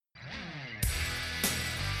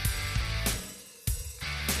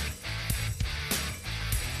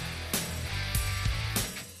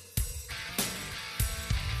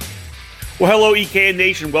Well, hello, EKN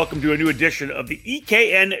Nation. Welcome to a new edition of the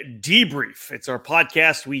EKN Debrief. It's our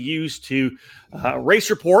podcast we use to race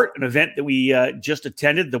report an event that we just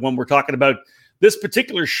attended, the one we're talking about this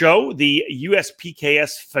particular show, the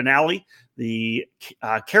USPKS finale, the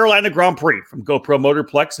Carolina Grand Prix from GoPro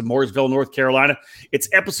Motorplex in Mooresville, North Carolina. It's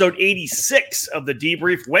episode 86 of the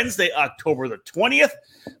Debrief, Wednesday, October the 20th.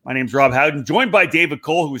 My name's Rob Howden, joined by David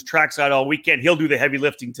Cole, who was trackside all weekend. He'll do the heavy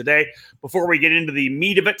lifting today. Before we get into the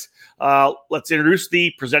meat of it, let's introduce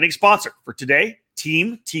the presenting sponsor for today,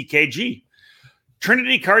 Team TKG.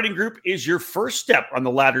 Trinity Karting Group is your first step on the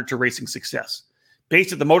ladder to racing success.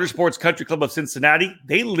 Based at the Motorsports Country Club of Cincinnati,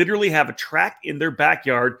 they literally have a track in their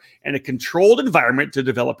backyard and a controlled environment to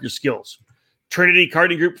develop your skills. Trinity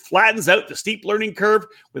Karting Group flattens out the steep learning curve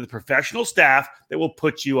with a professional staff that will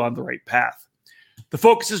put you on the right path. The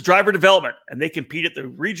focus is driver development, and they compete at the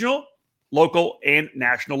regional, local, and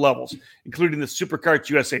national levels, including the SuperKarts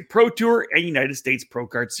USA Pro Tour and United States Pro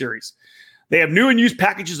Kart Series. They have new and used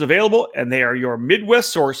packages available, and they are your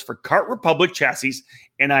Midwest source for Kart Republic chassis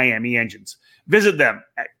and IAME engines. Visit them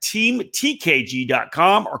at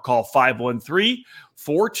teamtkg.com or call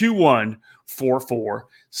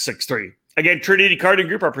 513-421-4463. Again, Trinity Karting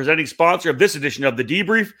Group, our presenting sponsor of this edition of the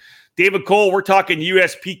Debrief. David Cole, we're talking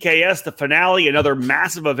USPKS, the finale, another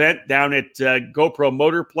massive event down at GoPro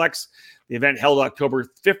Motorplex. The event held October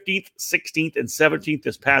 15th, 16th, and 17th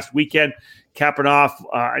this past weekend, capping off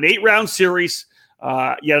an 8-round series,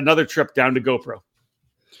 yet another trip down to GoPro.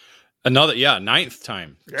 Ninth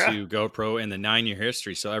time to GoPro in the 9-year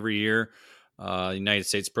history. So every year, the United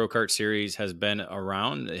States Pro Kart Series has been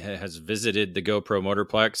around. It has visited the GoPro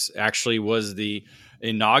Motorplex. Actually was the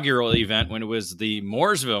inaugural event when it was the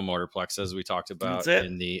Mooresville Motorplex, as we talked about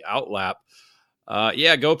in the Outlap.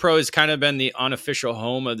 GoPro has kind of been the unofficial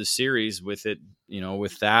home of the series with it, and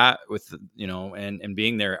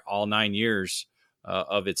being there all 9 years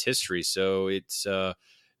of its history. So it's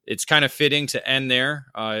kind of fitting to end there.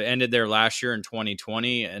 It ended there last year in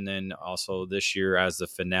 2020, and then also this year as the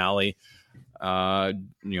finale.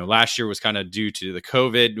 Last year was kind of due to the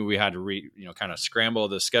COVID. We had to kind of scramble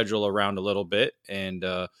the schedule around a little bit, and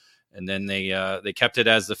then they kept it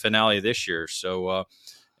as the finale this year. So,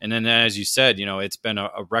 and then as you said, it's been a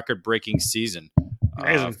record-breaking season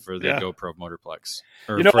for the GoPro Motorplex,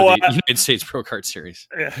 or for the United States Pro Kart Series.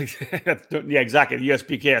 Yeah, exactly. The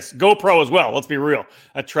USPKS, GoPro as well. Let's be real.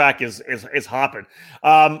 That track is hopping.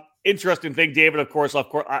 Interesting thing, David. Of course, I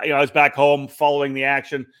was back home following the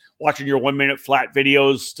action, watching your 1-minute flat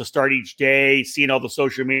videos to start each day, seeing all the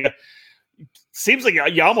social media. Seems like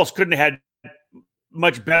you almost couldn't have had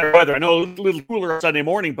much better weather. I know a little cooler on Sunday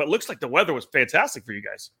morning, but it looks like the weather was fantastic for you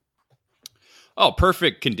guys. Oh,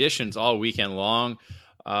 perfect conditions all weekend long.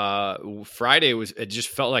 Friday it just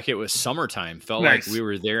felt like it was summertime. Felt nice. Like we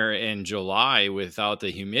were there in July without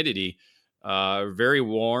the humidity. Very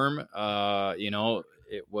warm.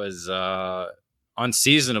 It was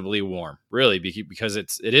unseasonably warm, really, because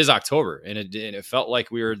it is October, and it felt like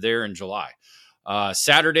we were there in July.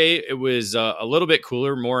 Saturday, it was a little bit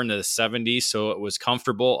cooler, more into the 70s, so it was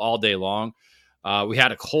comfortable all day long. We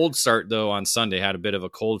had a cold start, though, on Sunday. Had a bit of a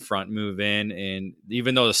cold front move in, and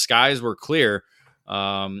even though the skies were clear,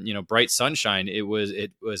 bright sunshine, it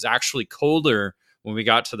was actually colder when we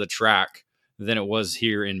got to the track than it was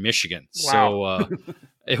here in Michigan. Wow. So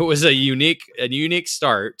it was a unique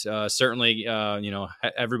start. Certainly,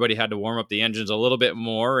 everybody had to warm up the engines a little bit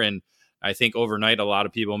more, and I think overnight a lot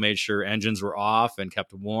of people made sure engines were off and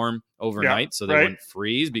kept warm overnight so they wouldn't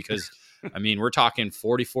freeze, because I mean, we're talking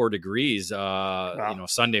 44 degrees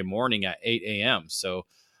Sunday morning at 8 a.m. So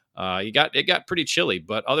it got pretty chilly,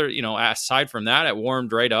 but aside from that, it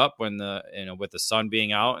warmed right up when with the sun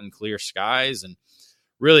being out and clear skies, and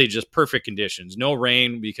really just perfect conditions. No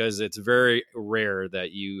rain, because it's very rare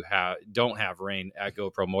that you don't have rain at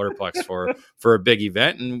GoPro Motorplex for a big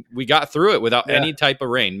event. And we got through it without any type of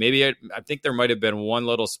rain. Maybe I think there might've been one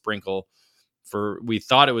little sprinkle we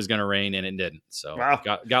thought it was going to rain, and it didn't. So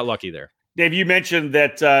got lucky there. Dave, you mentioned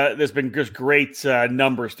that there's been just great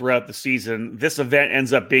numbers throughout the season. This event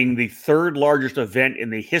ends up being the third largest event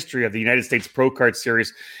in the history of the United States Pro Kart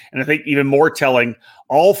Series. And I think even more telling,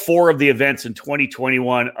 all 4 of the events in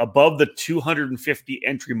 2021 above the 250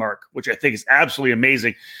 entry mark, which I think is absolutely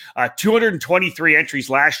amazing. 223 entries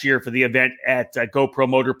last year for the event at GoPro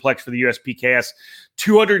Motorplex for the USPKS.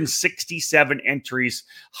 267 entries,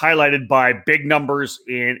 highlighted by big numbers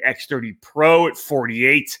in X30 Pro at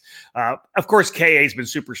 48. Of course, KA has been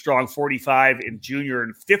super strong, 45 in junior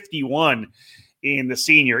and 51 in the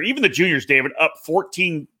senior. Even the juniors, David, up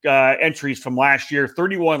 14 entries from last year,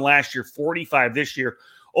 31 last year, 45 this year.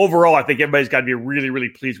 Overall, I think everybody's got to be really, really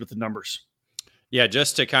pleased with the numbers. Yeah,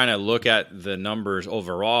 just to kind of look at the numbers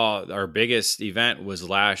overall, our biggest event was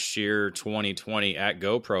last year, 2020 at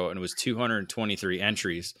GoPro, and it was 223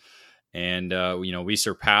 entries. And, we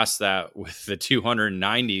surpassed that with the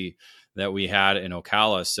 290 that we had in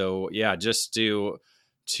Ocala. So yeah, just to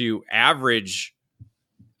average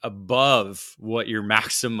above what your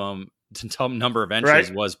maximum number of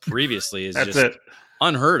entries was previously is just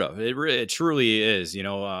unheard of. It truly is.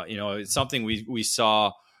 It's something we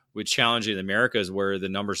saw with Challenging the Americas, where the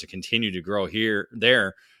numbers have continued to grow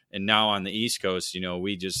there, and now on the East Coast,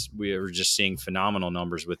 we are just seeing phenomenal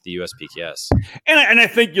numbers with the USPKS. And I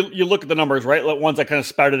think you look at the numbers, right? Like ones I kind of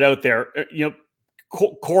spouted out there,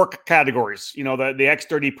 core categories, the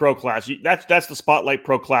X30 Pro class. That's the Spotlight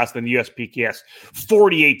Pro class than the USPKS.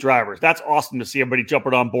 48 drivers. That's awesome to see everybody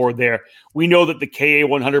jumping on board there. We know that the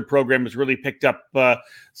KA100 program has really picked up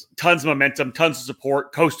tons of momentum, tons of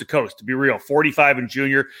support, coast to coast, to be real. 45 in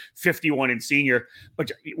junior, 51 in senior.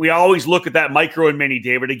 But we always look at that micro and mini,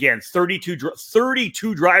 David. Again, 32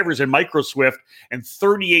 drivers in micro Swift and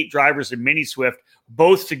 38 drivers in mini Swift,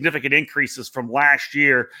 both significant increases from last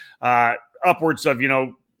year. Upwards of,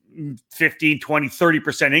 15, 20,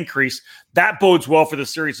 30% increase. That bodes well for the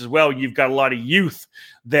series as well. You've got a lot of youth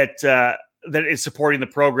that is supporting the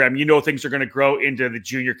program. Things are going to grow into the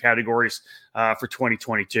junior categories for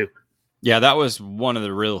 2022. Yeah, that was one of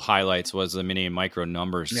the real highlights, was the mini and micro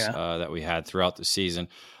numbers that we had throughout the season.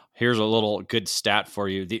 Here's a little good stat for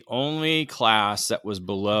you. The only class that was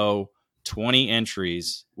below 20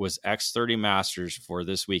 entries was X30 Masters for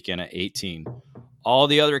this weekend at 18. All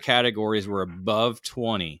the other categories were above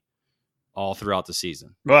 20 all throughout the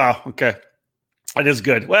season. Wow. Okay. That is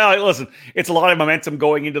good. Well, listen, it's a lot of momentum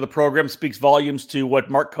going into the program. Speaks volumes to what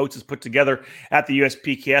Mark Coates has put together at the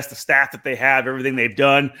USPKS, the staff that they have, everything they've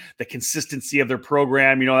done, the consistency of their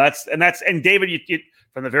program. And David, you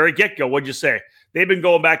from the very get-go, what'd you say? They've been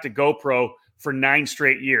going back to GoPro for 9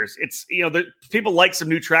 straight years. It's, people like some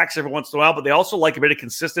new tracks every once in a while, but they also like a bit of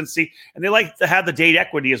consistency, and they like to have the date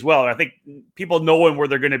equity as well. I think people knowing where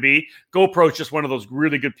they're going to be, GoPro is just one of those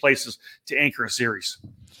really good places to anchor a series.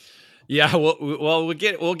 Yeah, we'll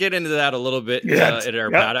get into that a little bit at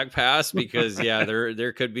our Paddock Pass, because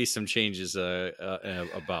there could be some changes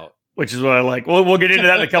about. Which is what I like. We'll get into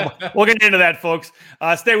that in a couple. We'll get into that, folks.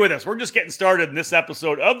 Stay with us. We're just getting started in this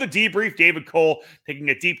episode of The Debrief. David Cole taking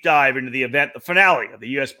a deep dive into the event, the finale of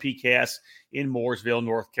the USPKS in Mooresville,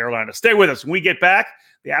 North Carolina. Stay with us. When we get back,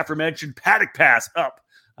 the aforementioned Paddock Pass up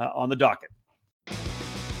on the docket.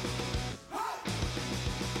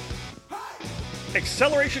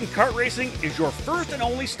 Acceleration Kart Racing is your first and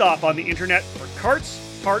only stop on the internet for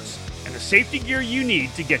karts, parts, and the safety gear you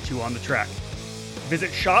need to get you on the track.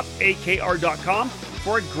 Visit shopakr.com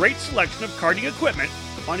for a great selection of karting equipment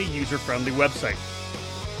on a user-friendly website.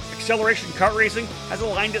 Acceleration Kart Racing has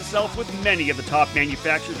aligned itself with many of the top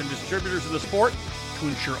manufacturers and distributors in the sport to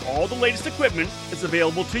ensure all the latest equipment is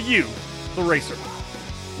available to you, the racer.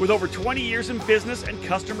 With over 20 years in business and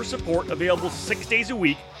customer support available 6 days a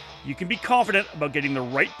week, you can be confident about getting the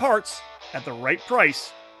right parts at the right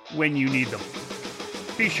price when you need them.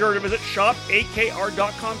 Be sure to visit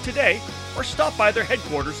shopakr.com today or stop by their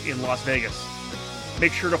headquarters in Las Vegas.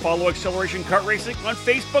 Make sure to follow Acceleration Kart Racing on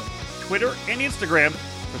Facebook, Twitter, and Instagram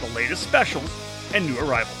for the latest specials and new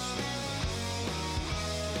arrivals.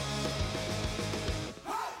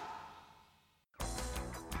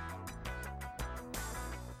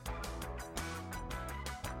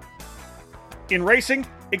 In racing,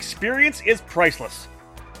 experience is priceless.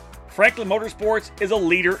 Franklin Motorsports is a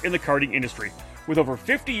leader in the karting industry with over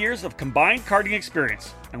 50 years of combined karting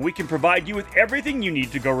experience, and we can provide you with everything you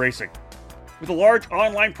need to go racing. With a large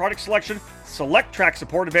online product selection, select track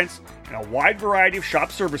support events, and a wide variety of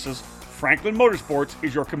shop services, Franklin Motorsports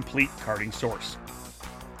is your complete karting source.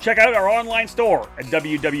 Check out our online store at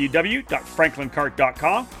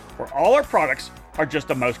www.franklinkart.com, where all our products are just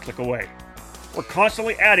a mouse click away. We're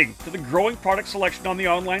constantly adding to the growing product selection on the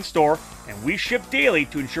online store, and we ship daily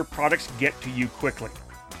to ensure products get to you quickly.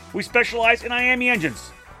 We specialize in IAME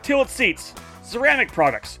engines, Tillett seats, ceramic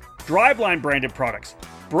products, Driveline branded products,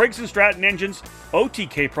 Briggs & Stratton engines,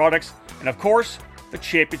 OTK products, and of course, the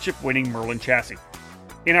championship-winning Merlin chassis.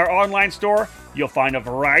 In our online store, you'll find a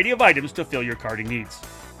variety of items to fill your karting needs.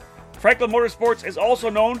 Franklin Motorsports is also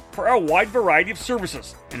known for our wide variety of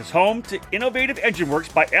services and is home to Innovative Engine Works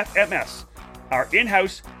by FMS, our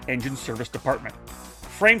in-house engine service department.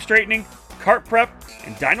 Frame straightening, kart prep,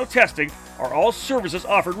 and dyno testing are all services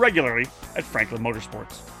offered regularly at Franklin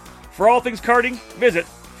Motorsports. For all things karting, visit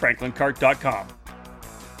franklinkart.com.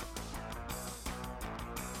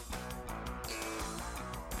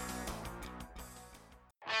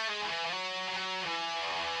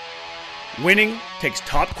 Winning takes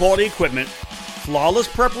top quality equipment, flawless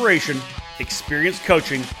preparation, experienced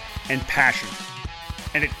coaching, and passion.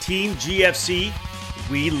 And at Team GFC,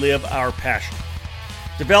 we live our passion.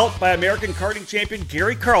 Developed by American karting champion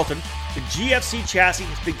Gary Carlton, the GFC chassis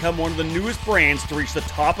has become one of the newest brands to reach the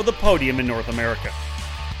top of the podium in North America.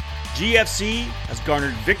 GFC has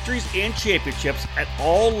garnered victories and championships at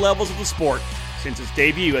all levels of the sport since its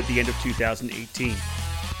debut at the end of 2018.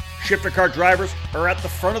 Shifter car drivers are at the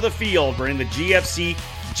front of the field running the GFC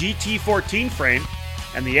GT14 frame,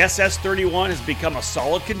 and the SS31 has become a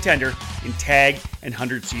solid contender in tag and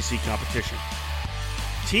 100cc competition.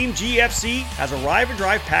 Team GFC has Arrive and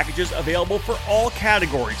Drive packages available for all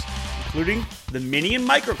categories, including the mini and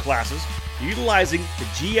micro classes, utilizing the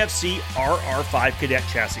GFC RR5 Cadet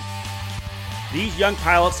chassis. These young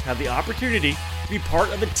pilots have the opportunity to be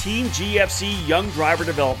part of the Team GFC Young Driver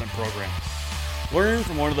Development Program. Learn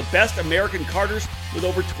from one of the best American karters with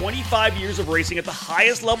over 25 years of racing at the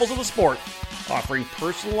highest levels of the sport, offering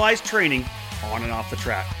personalized training on and off the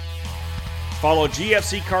track. Follow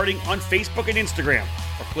GFC Karting on Facebook and Instagram,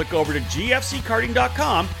 or click over to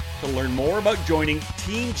gfckarting.com to learn more about joining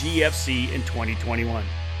Team GFC in 2021.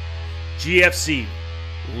 GFC,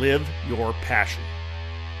 live your passion.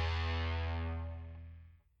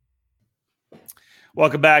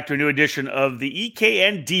 Welcome back to a new edition of the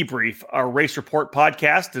EKN Debrief, our race report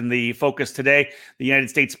podcast, and the focus today, the United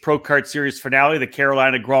States Pro Kart Series finale, the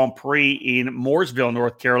Carolina Grand Prix in Mooresville,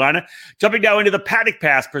 North Carolina. Jumping now into the Paddock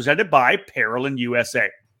Pass presented by Parolin USA.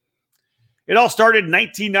 It all started in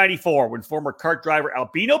 1994 when former kart driver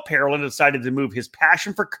Albino Parolin decided to move his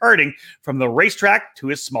passion for karting from the racetrack to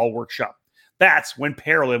his small workshop. That's when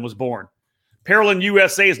Parolin was born. Parolin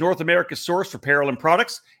USA is North America's source for Parolin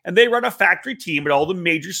products, and they run a factory team at all the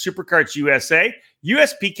major Superkarts USA,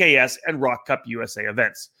 USPKS, and Rock Cup USA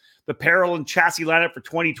events. The Parolin chassis lineup for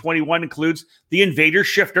 2021 includes the Invader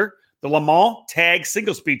Shifter, the Le Mans Tag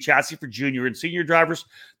single-speed chassis for junior and senior drivers,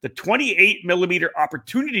 the 28mm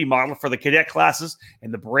Opportunity model for the cadet classes,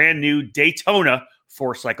 and the brand-new Daytona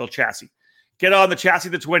 4-cycle chassis. Get on the chassis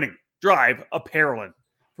that's winning. Drive a Parolin.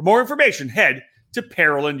 For more information, head to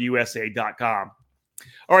ParolinUSA.com.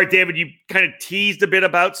 All right, David, you kind of teased a bit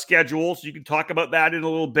about schedules. You can talk about that in a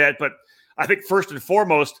little bit, but I think first and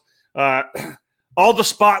foremost, all the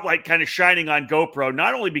spotlight kind of shining on GoPro,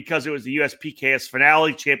 not only because it was the USPKS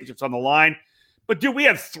finale, championships on the line, but dude, we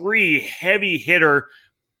have three heavy hitter,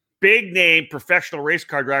 big name professional race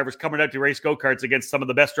car drivers coming out to race go-karts against some of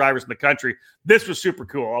the best drivers in the country. This was super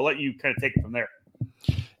cool. I'll let you kind of take it from there.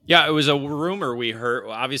 Yeah, it was a rumor we heard.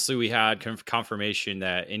 Well, obviously, we had confirmation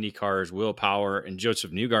that IndyCar's Will Power and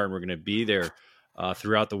Joseph Newgarden were going to be there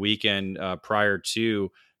throughout the weekend prior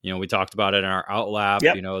to, we talked about it in our outlap.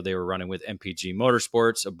 Yep. They were running with MPG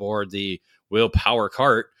Motorsports aboard the Will Power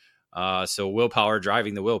kart. So Will Power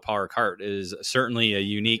driving the Will Power kart is certainly a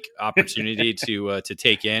unique opportunity to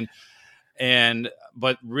take in.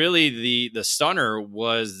 But really the stunner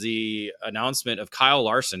was the announcement of Kyle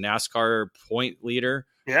Larson, NASCAR point leader,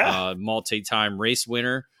 multi-time race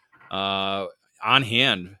winner, on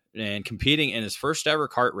hand and competing in his first ever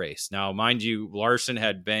kart race. Now, mind you, Larson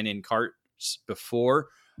had been in karts before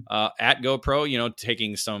at GoPro,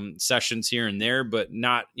 taking some sessions here and there, but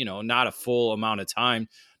not a full amount of time.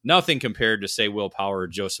 Nothing compared to, say, Will Power or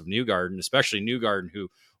Joseph Newgarden, especially Newgarden, who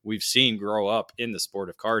we've seen grow up in the sport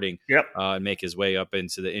of karting and make his way up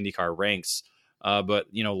into the IndyCar ranks. But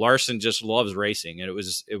Larson just loves racing, and it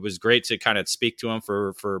was great to kind of speak to him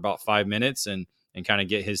for about 5 minutes and kind of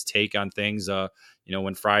get his take on things.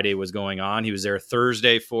 When Friday was going on, he was there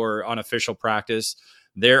Thursday for unofficial practice,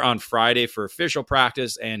 there on Friday for official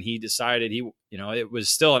practice, and he decided it was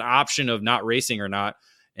still an option of not racing or not,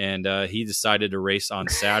 and he decided to race on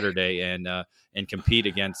Saturday and compete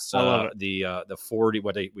against the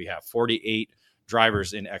 48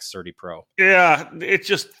 drivers in X30 Pro. Yeah, it's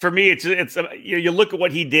just, for me, it's you look at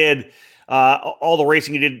what he did, all the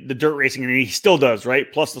racing he did, the dirt racing, and he still does,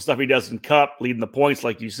 right? Plus the stuff he does in Cup, leading the points,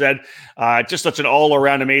 like you said. Just such an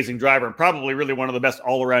all-around amazing driver, and probably really one of the best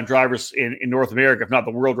all-around drivers in North America, if not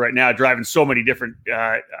the world right now, driving so many different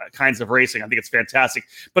kinds of racing. I think it's fantastic.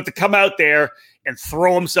 But to come out there and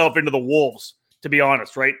throw himself into the wolves, to be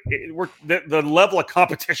honest, right? The level of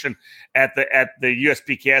competition at the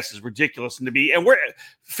USPKS is ridiculous, and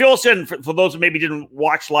fill us in for those who maybe didn't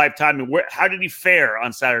watch live time. And how did he fare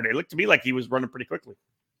on Saturday? It looked to me like he was running pretty quickly.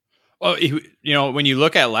 Well, when you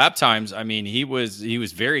look at lap times, I mean, he was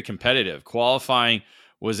very competitive. Qualifying,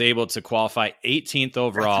 was able to qualify 18th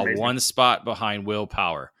overall, one spot behind Will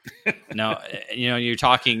Power. Now, you're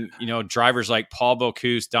talking, drivers like Paul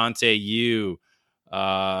Bocuse, Dante Yu,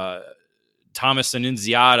 Thomas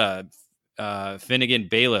Annunziata, Finnegan,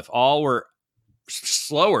 Bailiff, all were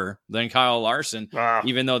slower than Kyle Larson,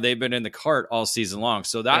 even though they've been in the kart all season long.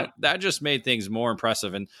 So that just made things more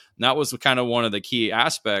impressive. And that was kind of one of the key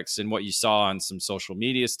aspects. And what you saw on some social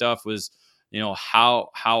media stuff was, how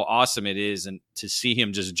awesome it is. And to see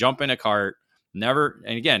him just jump in a kart, and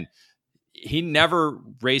again, he never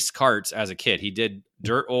raced karts as a kid. He did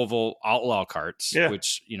dirt oval outlaw karts,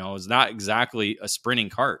 which, is not exactly a sprinting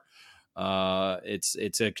kart.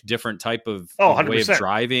 It's a different type of way of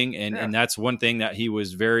driving. And that's one thing that he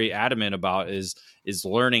was very adamant about is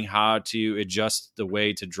learning how to adjust the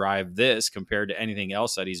way to drive this compared to anything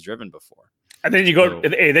else that he's driven before. And then you go, out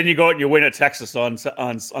and you win at Texas on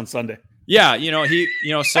Sunday. Yeah.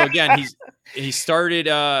 So again, he started,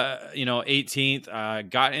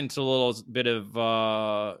 18th, got into a little bit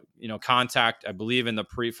of, contact, I believe in the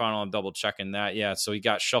pre-final. I'm double checking that. Yeah. So he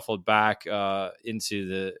got shuffled back, into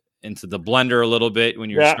the blender a little bit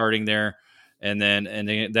when you're starting there. And then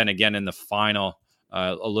again, in the final,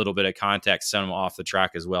 a little bit of contact sent him off the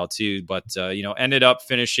track as well too. But, ended up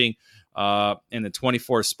finishing, in the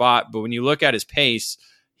 24th spot. But when you look at his pace,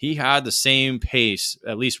 he had the same pace,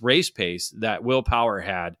 at least race pace, that Will Power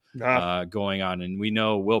had going on. And we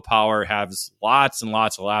know Will Power has lots and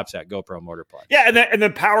lots of laps at GoPro Motorplex. Yeah, and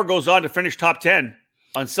then Power goes on to finish top 10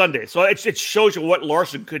 on Sunday. So it shows you what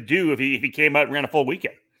Larson could do if he came out and ran a full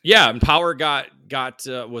weekend. Yeah, and Power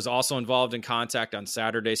was also involved in contact on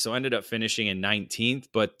Saturday, so ended up finishing in 19th.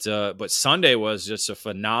 But Sunday was just a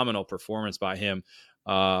phenomenal performance by him.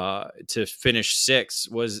 To finish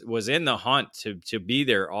 6th, was in the hunt to be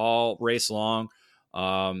there all race long.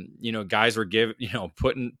 Guys were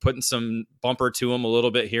putting some bumper to him a little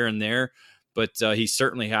bit here and there, but he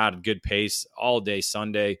certainly had a good pace all day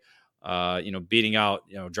Sunday. Beating out,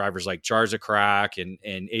 drivers like Jarzakrak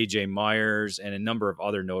and AJ Myers and a number of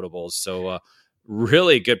other notables. So,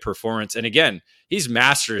 really good performance. And again, he's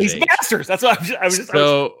Masters. He's age. Masters. That's what I was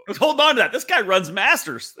holding on to that. This guy runs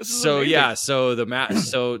Masters. This is amazing. Yeah. So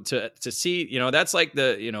to see, that's like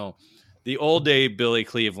the old day Billy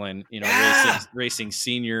Cleveland, racing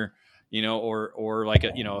senior, or like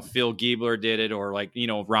a Phil Giebler did it, or like,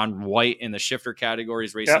 Ron White in the shifter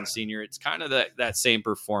categories racing senior. It's kind of that same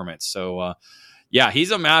performance. So, he's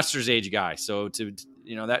a Masters age guy. So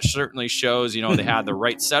that certainly shows, they had the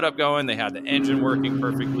right setup going. They had the engine working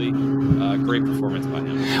perfectly. Great performance by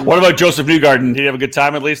him. What about Joseph Newgarden? Did he have a good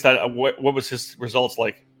time at least? What was his results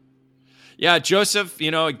like? Yeah, Joseph,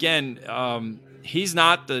 again, he's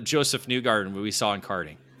not the Joseph Newgarden we saw in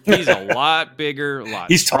karting. He's a lot bigger, a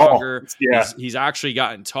lot stronger. Tall. He's actually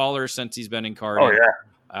gotten taller since he's been in karting.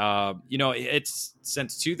 Oh, yeah. It's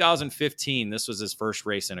since 2015, this was his first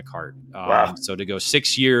race in a kart. Wow. So to go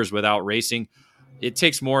 6 years without racing, it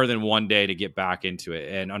takes more than one day to get back into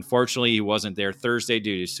it. And unfortunately, he wasn't there Thursday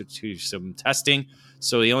due to some testing.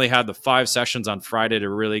 So he only had the 5 sessions on Friday to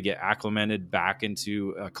really get acclimated back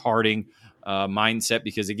into a karting mindset,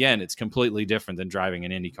 because again, it's completely different than driving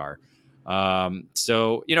an IndyCar.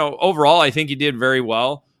 So, overall, I think he did very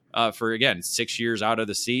well, for, again, 6 years out of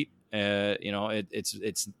the seat.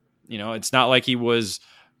 It's not like he was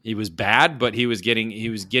bad, but he was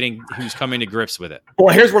coming to grips with it.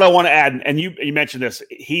 Well, here's what I want to add. And you mentioned this,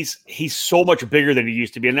 he's so much bigger than he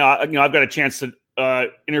used to be. And now, I've got a chance to,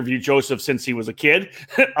 interview Joseph since he was a kid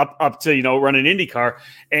up to, running IndyCar.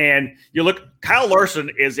 And you look, Kyle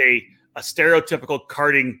Larson is a stereotypical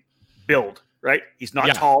karting build. Right, he's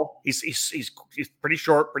not tall. He's pretty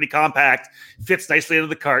short, pretty compact. Fits nicely into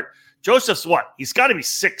the kart. Joseph's what? He's got to be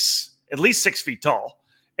at least 6 feet tall,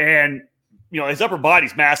 and his upper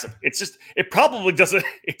body's massive. It's just it probably doesn't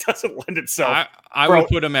lend itself. I would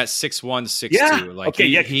put him at 6'1", 6'2". Yeah. Like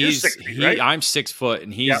okay, he's 6 feet, right? I'm 6 foot,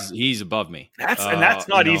 and he's above me. That's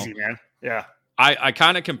not easy, man. Yeah. I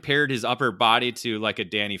kind of compared his upper body to like a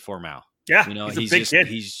Danny Formal. Yeah, he's a big kid.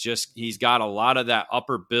 He's got a lot of that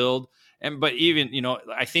upper build. But even,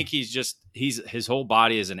 I think his whole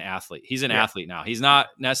body is an athlete. He's an athlete now. He's not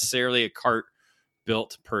necessarily a kart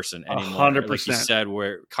built person anymore. 100%. Like you said,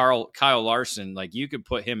 where Kyle Larson, like you could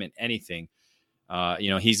put him in anything.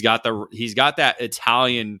 He's got that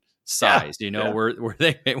Italian size, where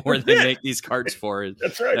they make these karts for.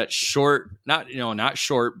 That's right. That short, not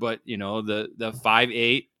short, but the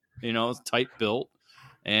 5'8", type built.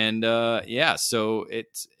 And so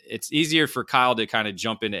it's easier for Kyle to kind of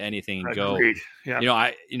jump into anything and go.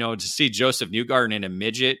 Yeah. To see Joseph Newgarden in a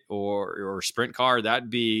midget or sprint car,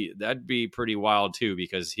 that'd be pretty wild too,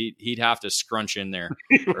 because he'd have to scrunch in there,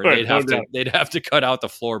 or they'd have to cut out the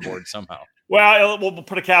floorboard somehow. Well, we'll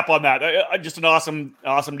put a cap on that. Just an awesome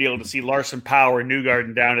deal to see Larson Power and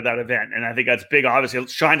Newgarden down at that event, and I think that's big. Obviously, it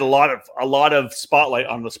shined a lot of spotlight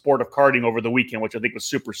on the sport of karting over the weekend, which I think was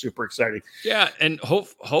super exciting. Yeah, and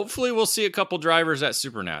hopefully we'll see a couple drivers at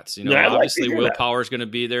Supernats. Yeah, obviously Will Power's going to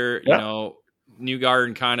be there. Yeah.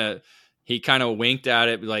 Newgarden kind of winked at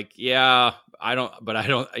it, like, yeah, I don't.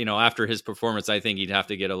 After his performance, I think he'd have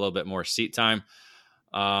to get a little bit more seat time.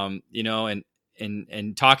 And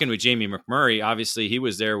talking with Jamie McMurray, obviously he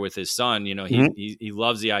was there with his son. He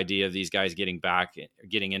loves the idea of these guys getting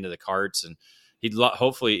into the karts, and he'd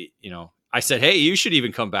hopefully, I said, hey, you should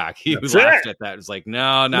even come back. He laughed at that. It was like,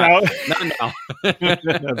 no.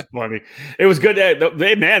 That's funny. It was good.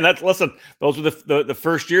 Hey, man, listen. Those were the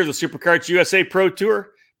first year of the Superkarts USA Pro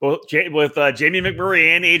Tour. With Jamie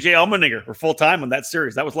McMurray and AJ Allmendinger were full time on that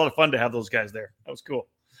series. That was a lot of fun to have those guys there. That was cool.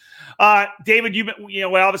 David, we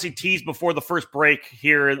obviously teased before the first break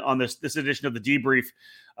here on this edition of the debrief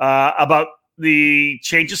about the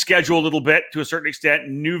change of schedule a little bit to a certain extent,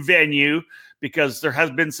 new venue, because there has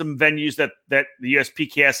been some venues that the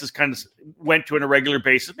USPKS has kind of went to on a regular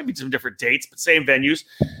basis, maybe some different dates, but same venues.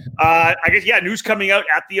 I guess, news coming out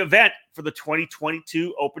at the event for the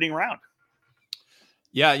 2022 opening round.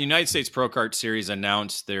 Yeah, United States Pro Kart Series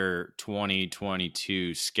announced their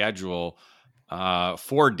 2022 schedule.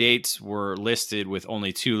 4 dates were listed with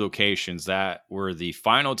only 2 locations. That were the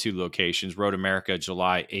final 2 locations, Road America,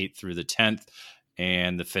 July 8th through the 10th,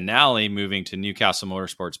 and the finale moving to Newcastle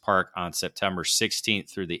Motorsports Park on September 16th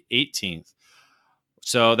through the 18th.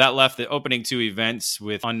 So that left the opening 2 events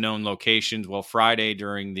with unknown locations. Well, Friday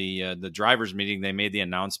during the drivers' meeting, they made the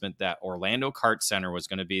announcement that Orlando Kart Center was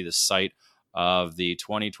going to be the site of the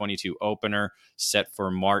 2022 opener, set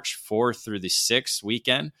for March 4th through the 6th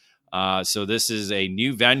weekend. So this is a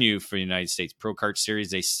new venue for the United States Pro Kart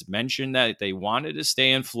Series. They mentioned that they wanted to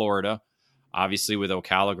stay in Florida, obviously with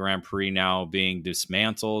Ocala Grand Prix now being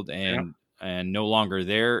dismantled and no longer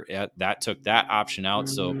there. That took that option out.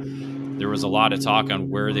 So there was a lot of talk on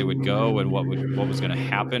where they would go and what was going to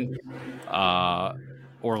happen.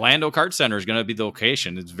 Orlando Kart Center is going to be the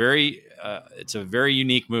location. It's a very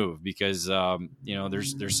unique move because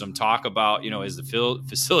there's some talk about is the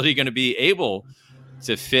facility going to be able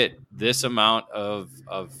to fit this amount of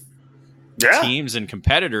teams and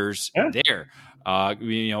competitors there.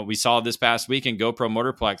 We saw this past week in GoPro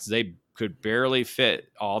Motorplex, they could barely fit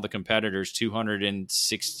all the competitors,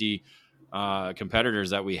 260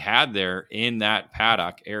 competitors that we had there in that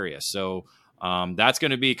paddock area. So that's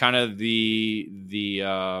going to be kind of the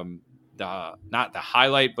not the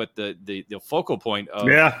highlight, but the focal point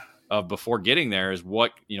of before getting there is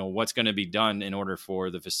what's going to be done in order for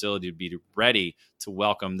the facility to be ready to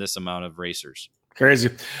welcome this amount of racers. Crazy.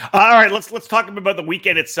 All right, let's talk about the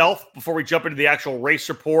weekend itself before we jump into the actual race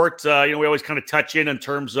report. We always kind of touch in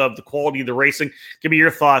terms of the quality of the racing. Give me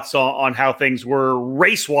your thoughts on how things were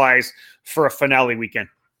race-wise for a finale weekend.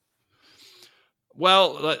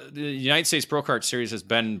 Well, the United States Pro Kart Series has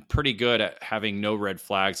been pretty good at having no red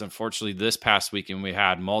flags. Unfortunately, this past weekend we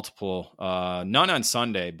had multiple, none on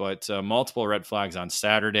Sunday, but multiple red flags on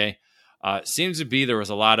Saturday. Seems to be there was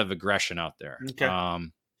a lot of aggression out there. Okay.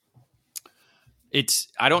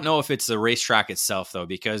 I don't know if it's the racetrack itself though,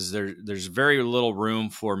 because there's very little room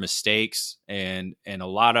for mistakes and a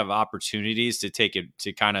lot of opportunities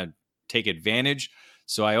to kind of take advantage.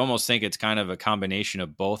 So I almost think it's kind of a combination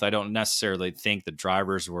of both. I don't necessarily think the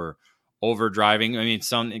drivers were over driving. I mean,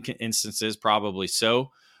 some instances probably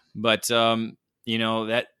so, but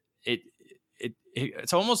that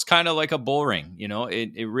it's almost kind of like a bull ring.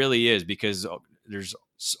 It really is, because there's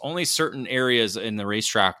only certain areas in the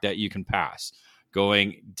racetrack that you can pass.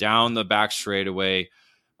 Going down the back straightaway,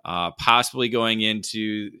 possibly going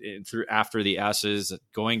through after the S's,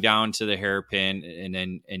 going down to the hairpin, and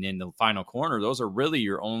in the final corner. Those are really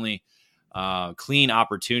your only clean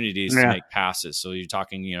opportunities to make passes. So you're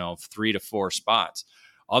talking, 3 to 4 spots.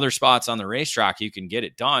 Other spots on the racetrack, you can get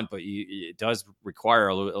it done, but it does require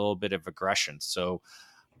a little bit of aggression. So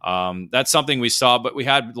that's something we saw. But we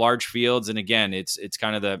had large fields, and again, it's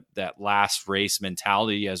kind of that last race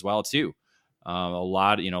mentality as well too. A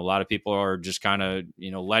lot of people are just kind of,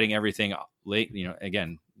 letting everything late,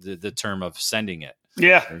 again, the term of sending it.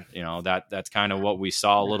 Yeah. That's kind of what we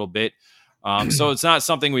saw a little bit. So it's not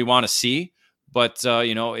something we want to see, but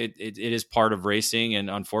it is part of racing.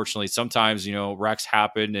 And unfortunately, sometimes, wrecks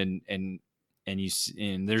happen and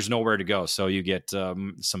there's nowhere to go. So you get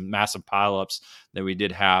some massive pileups that we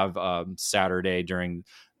did have Saturday during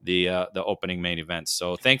the opening main event.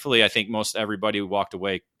 So thankfully, I think most everybody walked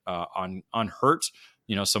away unhurt.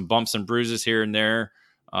 Some bumps and bruises here and there,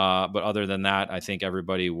 But other than that, I think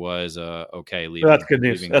everybody was okay leaving. That's good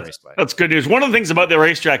news. That's good news. One of the things about the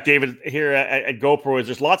racetrack, David, here at GoPro is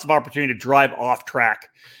there's lots of opportunity to drive off track.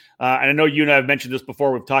 And I know you and I have mentioned this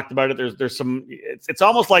before. We've talked about it. There's some. It's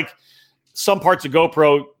almost like some parts of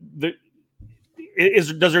GoPro.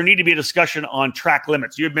 Does there need to be a discussion on track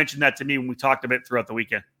limits? You had mentioned that to me when we talked about it throughout the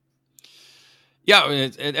weekend. Yeah,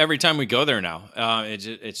 every time we go there now,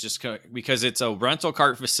 it's just because it's a rental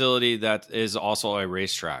kart facility that is also a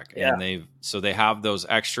racetrack, and they have those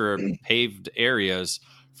extra paved areas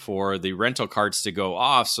for the rental karts to go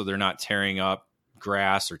off, so they're not tearing up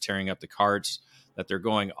grass or tearing up the karts, that they're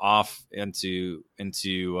going off into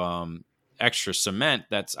extra cement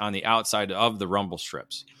that's on the outside of the rumble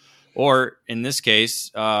strips. Or in this case,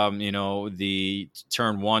 the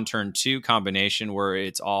turn 1, turn 2 combination where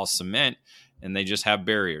it's all cement. And they just have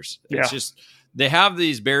barriers. Yeah. It's just, they have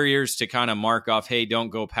these barriers to kind of mark off, hey,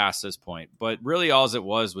 don't go past this point. But really all it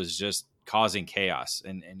was just causing chaos.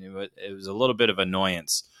 And it was a little bit of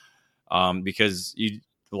annoyance because a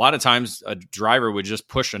lot of times a driver would just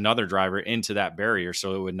push another driver into that barrier.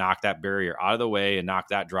 So it would knock that barrier out of the way and knock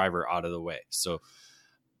that driver out of the way. So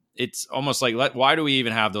it's almost like, why do we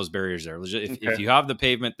even have those barriers there? If you have the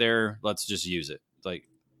pavement there, let's just use it.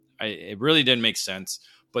 It really didn't make sense.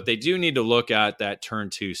 But they do need to look at that turn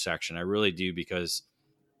 2 section. I really do, because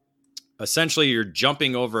essentially you're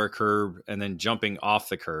jumping over a curb and then jumping off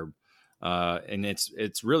the curb. And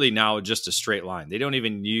it's really now just a straight line. They don't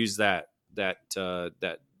even use that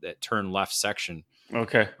turn left section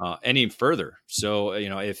any further. So,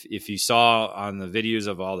 if you saw on the videos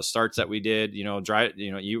of all the starts that we did,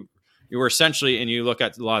 you were essentially, and you look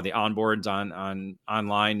at a lot of the onboards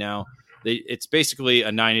online now, it's basically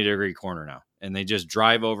a 90-degree corner now. And they just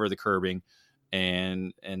drive over the curbing,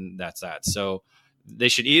 and that's that. So they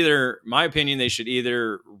should my opinion, they should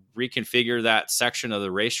either reconfigure that section of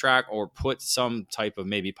the racetrack or put some type of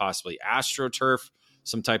maybe possibly AstroTurf,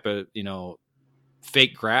 some type of,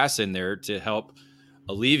 fake grass in there to help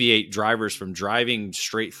alleviate drivers from driving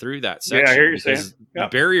straight through that section. Yeah, I hear you saying. The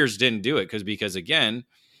barriers didn't do it because again,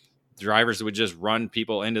 drivers would just run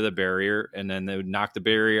people into the barrier, and then they would knock the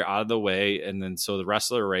barrier out of the way. And then, so the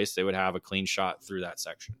rest of the race, they would have a clean shot through that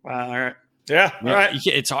section. All right. Yeah. All right.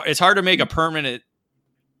 It's hard to make a permanent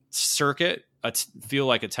circuit feel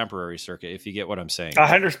like a temporary circuit, if you get what I'm saying. Yeah,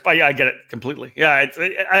 I get it completely. Yeah.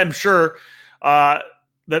 I'm sure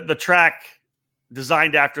the track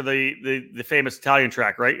designed after the famous Italian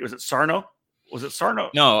track, right? Was it Sarno? No,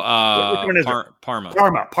 which one is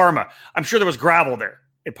Parma. Parma. I'm sure there was gravel there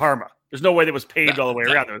in Parma. There's no way that was paved all the way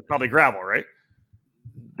around. There was probably gravel, right?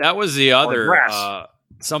 That was the other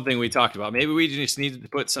something we talked about. Maybe we just needed to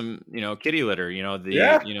put some, kitty litter.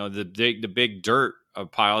 The big dirt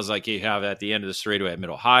piles like you have at the end of the straightaway at Mid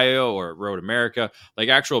Ohio or Road America, like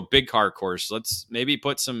actual big car course. Let's maybe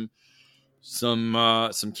put some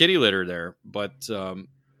kitty litter there. But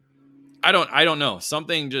I don't know.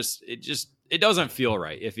 Something it doesn't feel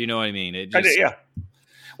right, if you know what I mean. Yeah.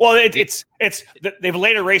 Well, they've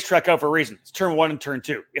laid a racetrack out for a reason. It's turn 1 and turn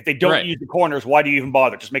 2. If they don't use the corners, why do you even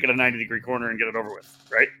bother? Just make it a 90-degree corner and get it over with,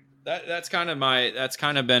 right? That's kind of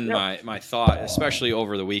been my thought, especially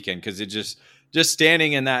over the weekend, because it just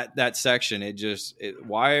standing in that section,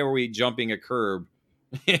 why are we jumping a curb?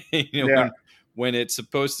 When it's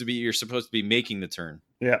supposed to be, you're supposed to be making the turn.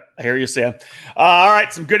 Yeah, I hear you, Sam. All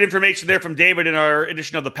right, some good information there from David in our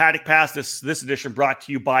edition of the Paddock Pass. This edition brought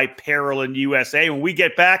to you by Parolin USA. When we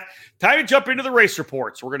get back, time to jump into the race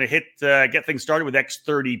reports. We're going to get things started with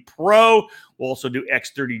X30 Pro. We'll also do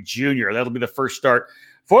X30 Junior. That'll be the first start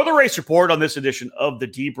for the race report on this edition of the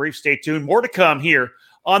Debrief. Stay tuned. More to come here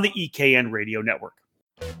on the EKN Radio Network.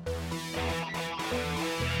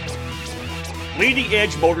 Leading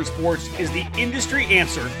Edge Motorsports is the industry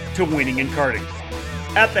answer to winning in karting.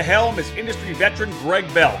 At the helm is industry veteran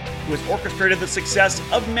Greg Bell, who has orchestrated the success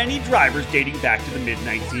of many drivers dating back to the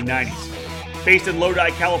mid-1990s. Based in Lodi,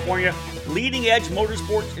 California, Leading Edge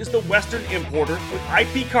Motorsports is the Western importer with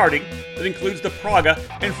IP karting that includes the Praga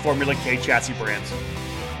and Formula K chassis brands.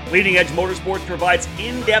 Leading Edge Motorsports provides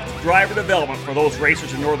in-depth driver development for those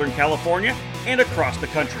racers in Northern California and across the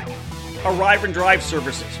country. Arrive and drive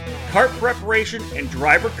services, kart preparation, and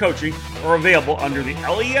driver coaching are available under the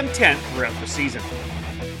LEM tent throughout the season.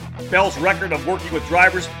 Bell's record of working with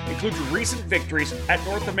drivers includes recent victories at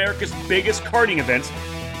North America's biggest karting events,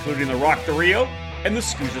 including the Rock the Rio and the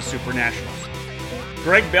SCUSA Super Nationals.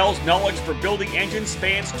 Greg Bell's knowledge for building engines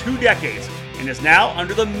spans 2 decades and is now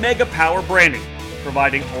under the Mega Power branding,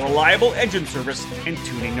 providing a reliable engine service and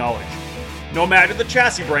tuning knowledge. No matter the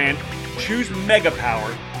chassis brand, choose Mega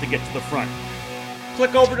Power to get to the front.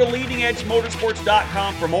 Click over to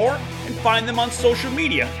leadingedgemotorsports.com for more and find them on social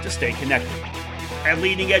media to stay connected. At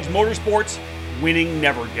Leading Edge Motorsports, winning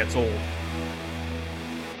never gets old.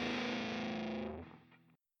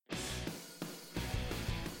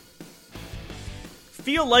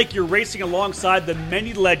 Feel like you're racing alongside the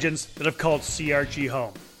many legends that have called CRG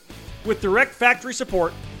home. With direct factory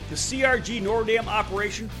support, the CRG Nordam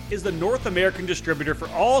operation is the North American distributor for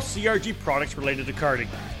all CRG products related to karting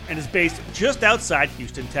and is based just outside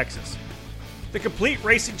Houston, Texas. The complete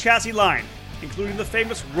racing chassis line, including the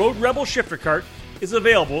famous Road Rebel shifter cart, is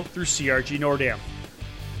available through CRG Nordam.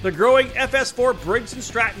 The growing FS4 Briggs &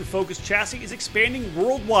 Stratton Focus chassis is expanding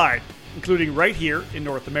worldwide, including right here in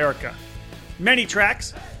North America. Many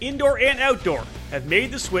tracks, indoor and outdoor, have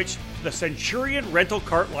made the switch to the Centurion rental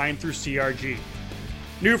cart line through CRG.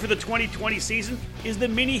 New for the 2020 season is the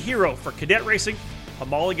Mini Hero for cadet racing,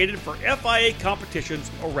 homologated for FIA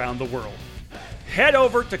competitions around the world. Head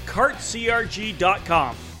over to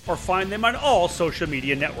kartcrg.com or find them on all social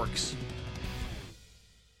media networks.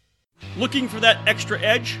 Looking for that extra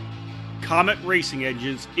edge? Comet Racing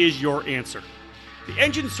Engines is your answer. The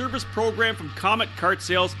engine service program from Comet Kart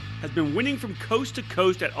Sales has been winning from coast to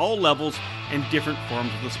coast at all levels and different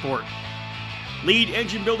forms of the sport. Lead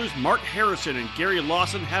engine builders Mark Harrison and Gary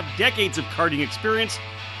Lawson have decades of karting experience,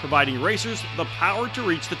 providing racers the power to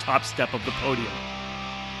reach the top step of the podium.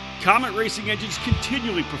 Comet Racing Engines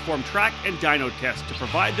continually perform track and dyno tests to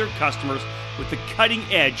provide their customers with the cutting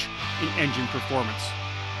edge in engine performance.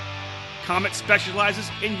 Comet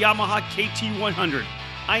specializes in Yamaha KT100,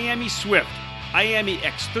 IAME Swift, IAME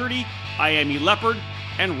X30, IAME Leopard,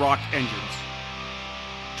 and ROK engines.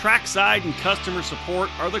 Trackside and customer support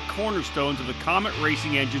are the cornerstones of the Comet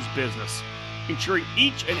Racing Engines business, ensuring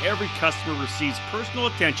each and every customer receives personal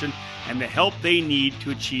attention and the help they need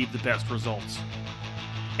to achieve the best results.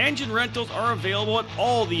 Engine rentals are available at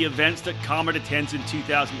all the events that Comet attends in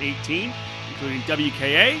 2018, including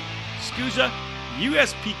WKA, SCUSA,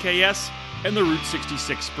 USPKS, and the Route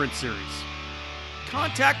 66 Sprint Series.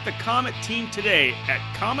 Contact the Comet team today at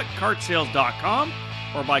cometkartsales.com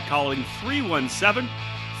or by calling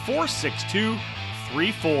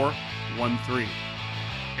 317-462-3413.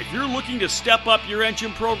 If you're looking to step up your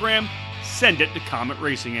engine program, send it to Comet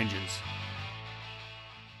Racing Engines.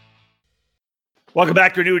 Welcome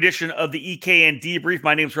back to a new edition of the EKN Debrief.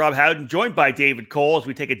 My name is Rob Howden, joined by David Cole as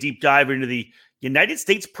we take a deep dive into the United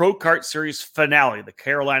States Pro Kart Series finale, the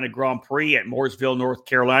Carolina Grand Prix at Mooresville, North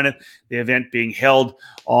Carolina. The event being held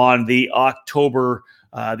on the October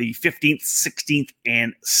the 15th, 16th,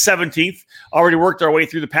 and 17th. Already worked our way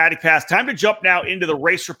through the Paddock Pass. Time to jump now into the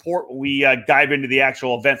race report. We dive into the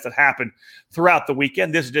actual events that happened throughout the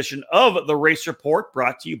weekend. This edition of the Race Report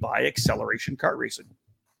brought to you by Acceleration Kart Racing.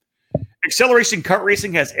 Acceleration Kart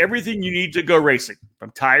Racing has everything you need to go racing,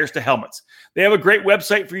 from tires to helmets. They have a great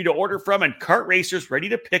website for you to order from and kart racers ready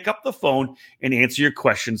to pick up the phone and answer your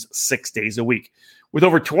questions 6 days a week. With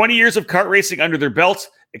over 20 years of kart racing under their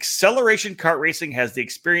belts, Acceleration Kart Racing has the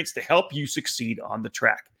experience to help you succeed on the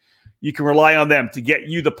track. You can rely on them to get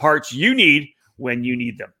you the parts you need when you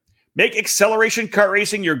need them. Make Acceleration Kart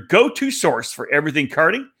Racing your go-to source for everything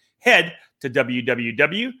karting. Head to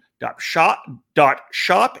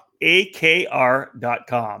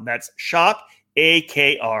www.shop.akr.com. That's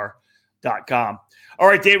shopakr.com. All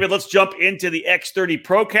right, David, let's jump into the X30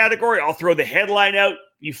 Pro category. I'll throw the headline out.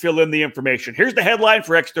 You fill in the information. Here's the headline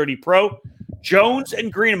for X30 Pro. Jones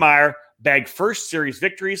and Greenemeier bag first series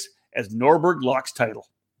victories as Norberg locks title.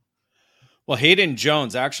 Well, Hayden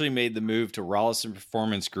Jones actually made the move to Rollison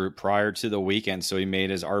Performance Group prior to the weekend, so he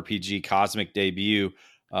made his RPG Cosmic debut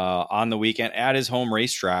on the weekend at his home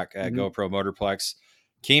racetrack at GoPro Motorplex.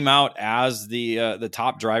 Came out as the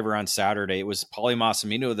top driver on Saturday. It was Paulie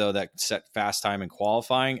Massimino, though, that set fast time in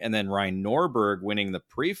qualifying, and then Ryan Norberg winning the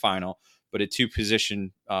pre-final, but a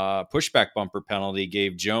two-position pushback bumper penalty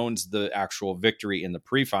gave Jones the actual victory in the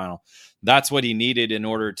pre-final. That's what he needed in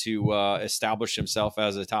order to establish himself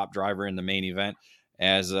as a top driver in the main event,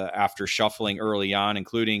 as after shuffling early on,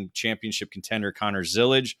 including championship contender Connor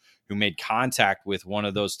Zillage, who made contact with one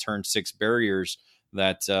of those turn 6 barriers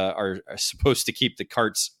that are supposed to keep the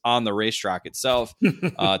karts on the racetrack itself,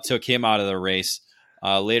 took him out of the race.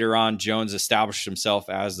 Later on, Jones established himself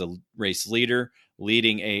as the race leader,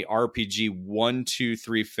 leading a RPG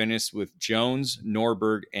 1-2-3 finish with Jones,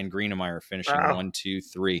 Norberg, and Greenemeier finishing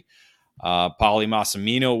 1-2-3. Paulie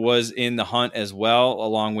Massimino was in the hunt as well,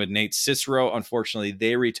 along with Nate Cicero. Unfortunately,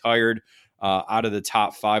 they retired out of the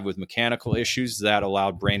top 5 with mechanical issues that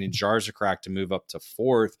allowed Brandon Jarzakrak to move up to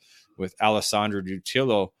 4th, with Alessandro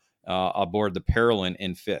Dutillo aboard the Parolin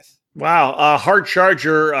in 5th. Wow. Hard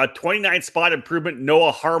Charger, 29 spot improvement.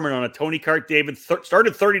 Noah Harmon on a Tony Kart. David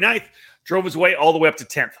started 39th, drove his way all the way up to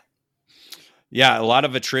 10th. Yeah, a lot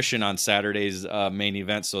of attrition on Saturday's main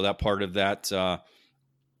event. So that part of that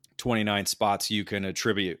 29 spots you can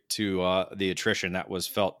attribute to the attrition that was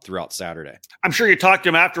felt throughout Saturday. I'm sure you talked to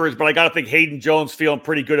him afterwards, but I got to think Hayden Jones feeling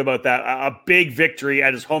pretty good about that. A big victory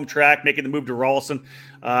at his home track, making the move to Rawlson.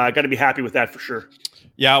 Got to be happy with that for sure.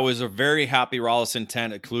 Yeah, it was a very happy Rawlson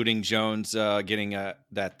tent, including Jones getting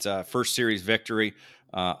that first series victory,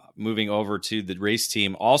 moving over to the race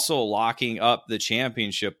team. Also locking up the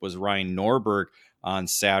championship was Ryan Norberg on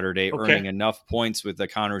Saturday, earning enough points with the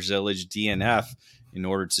Connor Zillage DNF in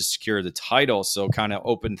order to secure the title. So kind of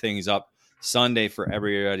opened things up Sunday for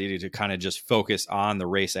everybody to kind of just focus on the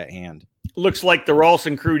race at hand. Looks like the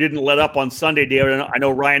Rawlson crew didn't let up on Sunday, David. I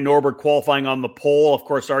know Ryan Norberg qualifying on the pole, of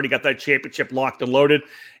course, already got that championship locked and loaded.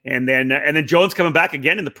 And then Jones coming back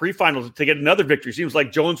again in the pre-finals to get another victory. Seems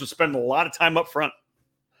like Jones was spending a lot of time up front.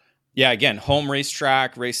 Yeah, again, home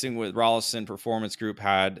racetrack racing with Rawlson Performance Group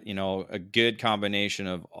had, a good combination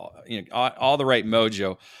of, all the right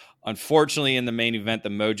mojo. Unfortunately, in the main event, the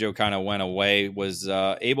mojo kind of went away, was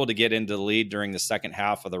able to get into the lead during the second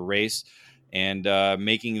half of the race and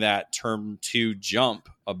making that turn 2 jump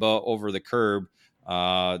over the curb.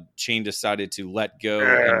 Chain decided to let go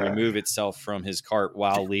and remove itself from his cart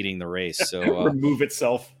while leading the race. So remove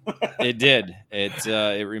itself. It did.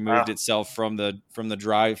 It removed itself from the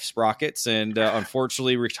drive sprockets and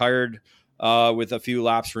unfortunately retired with a few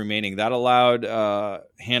laps remaining. That allowed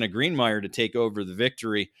Hannah Greenmeyer to take over the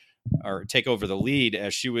victory or take over the lead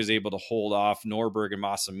as she was able to hold off Norberg and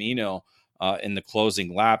Massimino in the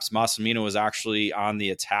closing laps. Massimino was actually on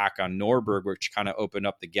the attack on Norberg, which kind of opened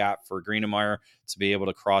up the gap for Greenmeyer to be able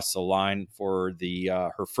to cross the line for the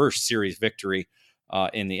her first series victory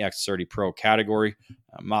in the X30 Pro category.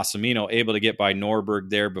 Massimino able to get by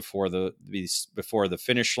Norberg there before the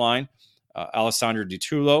finish line. Alessandro Di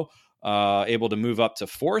Tullo able to move up to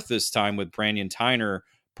 4th this time with Brandon Tyner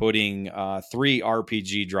putting 3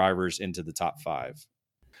 RPG drivers into the top 5.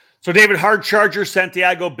 So David, Hard Charger,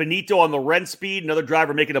 Santiago Benito on the Ren Speed, another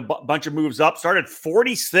driver making a bunch of moves up, started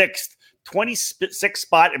 46th, 26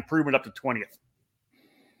 spot improvement up to 20th.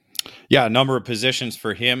 Yeah, a number of positions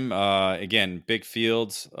for him. Again, big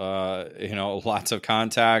fields, lots of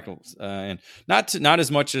contact, and not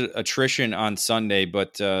as much attrition on Sunday,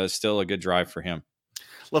 but still a good drive for him.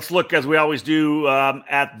 Let's look, as we always do,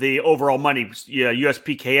 at the overall money.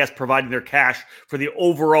 USPKS providing their cash for the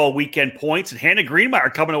overall weekend points. And Hannah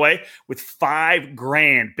Greenmeyer coming away with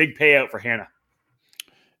 $5,000. Big payout for Hannah.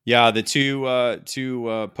 Yeah, the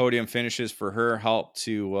two podium finishes for her helped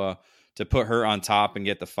to put her on top and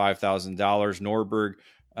get the $5,000. Norberg,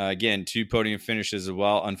 again, 2 podium finishes as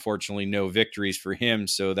well. Unfortunately, no victories for him,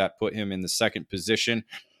 so that put him in the 2nd position.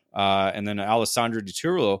 And then Alessandro Di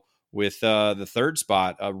Tullo with the 3rd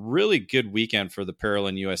spot. A really good weekend for the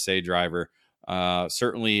Parolin USA driver.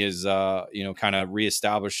 Certainly is kind of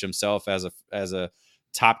reestablished himself as a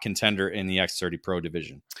top contender in the X30 Pro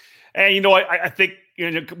division. And I think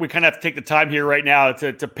we kind of have to take the time here right now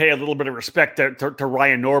to pay a little bit of respect to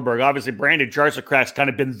Ryan Norberg. Obviously, Brandon Jarzakrak's kind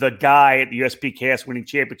of been the guy at the USPKS winning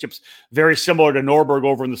championships, very similar to Norberg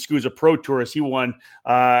over in the SKUSA Pro Tour as he won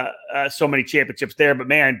so many championships there. But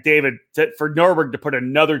man, David, for Norberg to put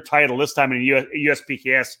another title, this time in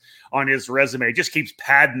USPKS, on his resume, just keeps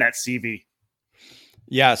padding that CV.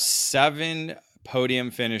 Yeah, 7 podium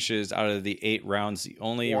finishes out of the 8 rounds. The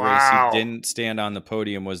only race he didn't stand on the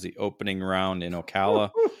podium was the opening round in Ocala.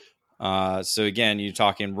 So again, you're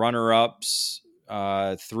talking runner-ups,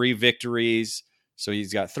 3 victories. So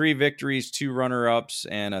he's got 3 victories, 2 runner-ups,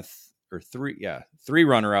 and 3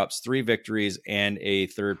 runner-ups, 3 victories, and a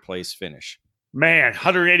 3rd place finish. Man,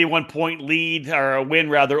 181-point lead, or a win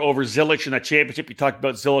rather, over Zillage in the championship. You talked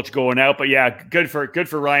about Zillage going out, but yeah, good for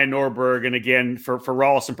Ryan Norberg, and again for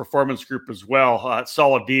Rawlson Performance Group as well.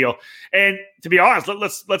 Solid deal. And to be honest,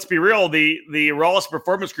 let's be real. The Rawlson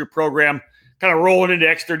Performance Group program kind of rolling into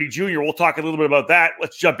X30 Junior. We'll talk a little bit about that.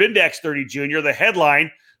 Let's jump into X30 Junior. The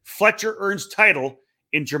headline: Fletcher earns title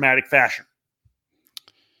in dramatic fashion.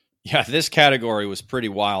 Yeah, this category was pretty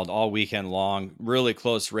wild all weekend long. Really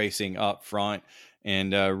close racing up front,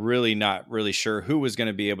 and really not really sure who was going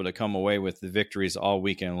to be able to come away with the victories all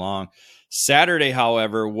weekend long. Saturday,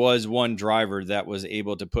 however, was one driver that was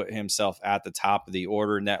able to put himself at the top of the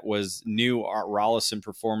order, and that was new Rawlson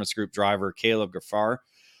Performance Group driver Caleb Gaffar.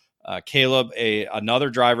 Caleb,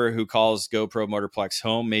 another driver who calls GoPro Motorplex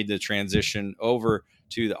home, made the transition over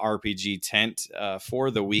to the RPG tent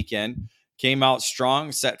for the weekend. Came out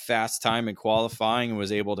strong, set fast time in qualifying, and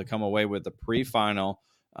was able to come away with the pre-final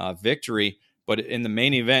victory. But in the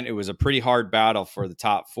main event, it was a pretty hard battle for the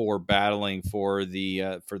top four, battling for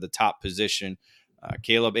the top position.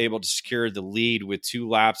 Caleb able to secure the lead with 2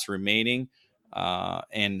 laps remaining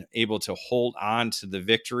and able to hold on to the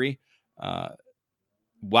victory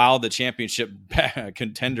while the championship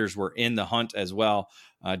contenders were in the hunt as well.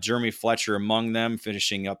 Jeremy Fletcher among them,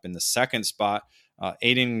 finishing up in the 2nd spot.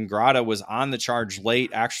 Aiden Grada was on the charge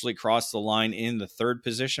late, actually crossed the line in the 3rd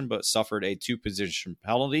position, but suffered a 2-position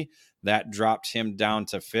penalty. That dropped him down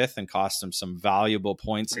to 5th and cost him some valuable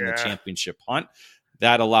points in the championship hunt.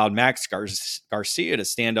 That allowed Max Garcia to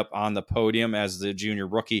stand up on the podium as the junior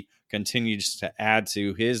rookie continues to add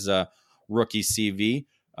to his rookie CV.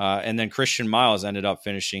 And then Christian Miles ended up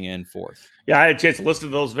finishing in 4th. Yeah, I had a chance to listen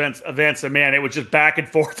to those events, and man, it was just back and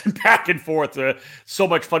forth and back and forth. So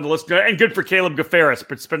much fun to listen to, and good for Caleb Gafaris,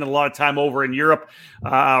 but spending a lot of time over in Europe,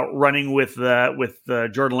 running with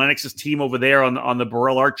Jordan Lennox's team over there on the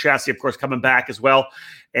Burrell Art chassis, of course, coming back as well,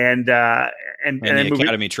 and the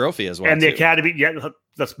Academy Trophy as well, and the Academy. Yeah,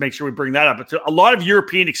 let's make sure we bring that up. It's a lot of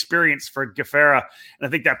European experience for Gafara, and I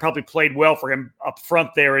think that probably played well for him up front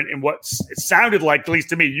there. And what it sounded like, at least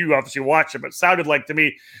to me, you obviously watched it, but it sounded like to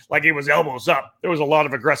me like he was elbows up. There was a lot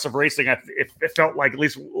of aggressive racing. It felt like, at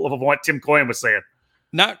least of what Tim Coyne was saying.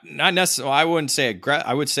 Not necessarily. I wouldn't say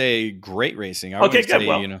I would say great racing. I would say, good.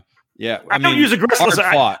 Well, yeah. I don't use aggressive.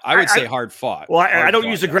 Hard fought. I would say hard fought. Well, I don't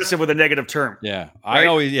use aggressive with a negative term. Yeah, right? I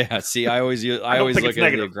always look at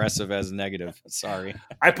the aggressive as negative. Sorry,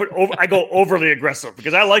 I go overly aggressive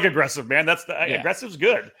because I like aggressive, man. Aggressive's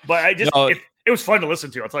good, but it was fun to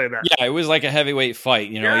listen to. I'll tell you that. Yeah, it was like a heavyweight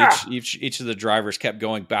fight. Each of the drivers kept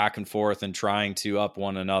going back and forth and trying to up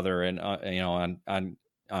one another, and in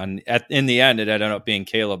the end, it ended up being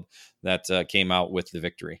Caleb that came out with the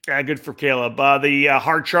victory. Yeah, good for Caleb. The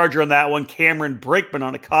hard charger on that one, Cameron Brakeman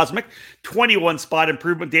on a Cosmic, 21 spot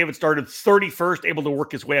improvement. David started 31st, able to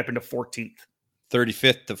work his way up into 14th.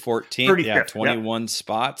 35th to 14th. Yeah, 21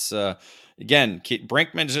 spots. Again,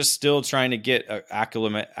 Brinkman's just still trying to get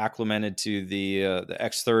acclimated to the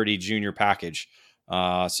X30 junior package.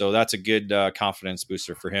 So that's a good confidence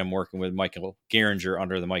booster for him, working with Michael Geringer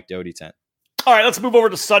under the Mike Doty tent. All right, let's move over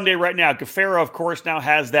to Sunday right now. Gafara, of course, now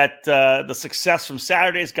has that the success from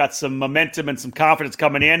Saturday's got some momentum and some confidence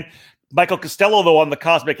coming in. Michael Costello, though, on the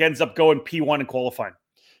Cosmic ends up going P1 in qualifying.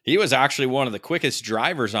 He was actually one of the quickest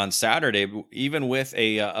drivers on Saturday, even with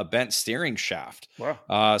a bent steering shaft.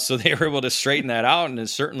 Wow. So they were able to straighten that out, and it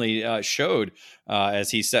certainly showed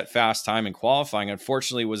as he set fast time in qualifying.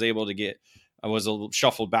 Unfortunately, was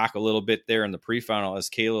shuffled back a little bit there in the pre-final as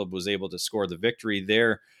Caleb was able to score the victory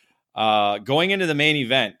there. Going into the main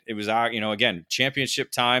event, it was again, championship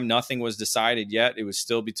time. Nothing was decided yet. It was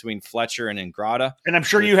still between Fletcher and Ingrata. And I'm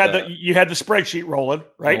sure you had the spreadsheet rolling,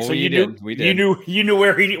 right? Oh, so you knew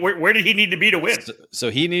where did he need to be to win. So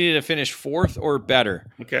he needed to finish 4th or better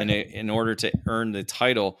in order to earn the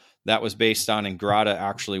title. That was based on Ingrata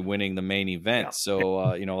actually winning the main event. Yeah.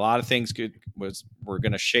 So a lot of things were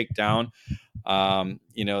going to shake down.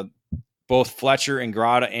 Both Fletcher,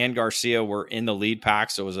 Ingrata, and Garcia were in the lead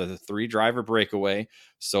pack, so it was a 3-driver breakaway.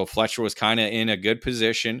 So Fletcher was kind of in a good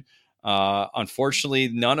position. Unfortunately,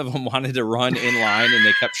 none of them wanted to run in line, and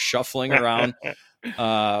they kept shuffling around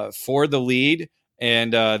for the lead.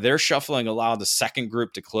 And their shuffling allowed the second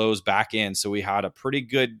group to close back in. So we had a pretty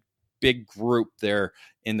good big group there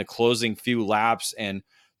in the closing few laps. And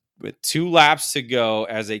with 2 laps to go,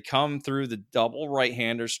 as they come through the double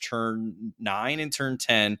right-handers, turn 9 and turn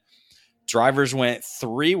 10, drivers went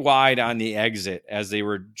 3 wide on the exit as they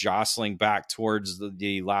were jostling back towards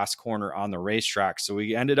the last corner on the racetrack. So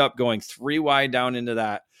we ended up going 3 wide down into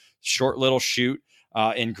that short little chute.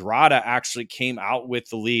 Ingrata actually came out with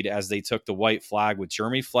the lead as they took the white flag with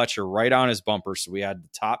Jeremy Fletcher right on his bumper. So we had the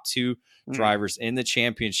top 2 drivers in the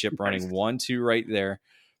championship running 1-2 right there.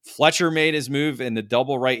 Fletcher made his move in the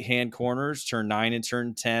double right-hand corners, turn 9 and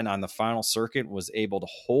turn 10 on the final circuit, was able to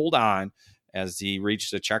hold on as he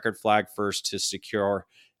reached the checkered flag first to secure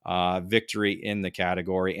victory in the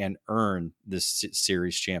category and earn this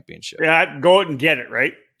series championship. Yeah, go out and get it,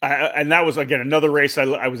 right? And that was, again, another race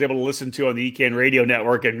I was able to listen to on the EKN radio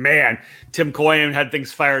network. And, man, Tim Coyne had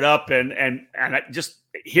things fired up. And I just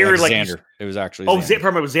hear Xander. It was actually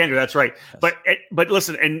Xander. It was Xander. That's right. Yes. But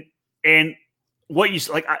listen, and what you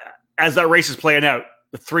like as that race is playing out,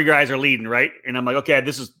 the three guys are leading, right? And I'm like, okay,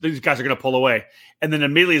 these guys are going to pull away. And then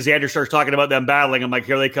immediately Xander starts talking about them battling. I'm like,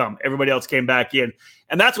 here they come. Everybody else came back in.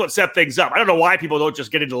 And that's what set things up. I don't know why people don't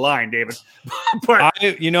just get into line, David. But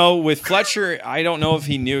with Fletcher, I don't know if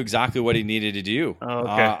he knew exactly what he needed to do.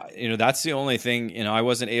 Okay. That's the only thing, I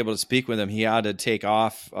wasn't able to speak with him. He had to take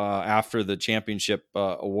off after the championship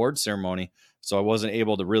award ceremony. So I wasn't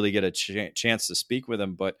able to really get a chance to speak with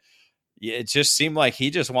him, but it just seemed like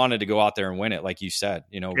he just wanted to go out there and win it. Like you said,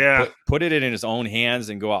 put it in his own hands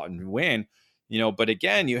and go out and win, but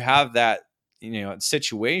again, you have that,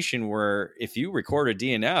 situation where if you record a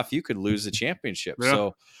DNF, you could lose the championship. Yeah.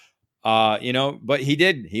 So, but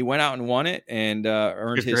he went out and won it and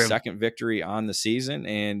earned his second victory on the season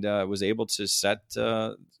and was able to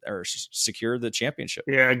secure the championship.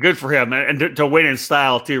 Yeah, good for him. And to win in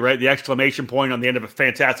style too, right? The exclamation point on the end of a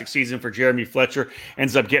fantastic season for Jeremy Fletcher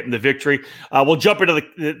ends up getting the victory. We'll jump into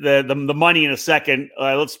the money in a second.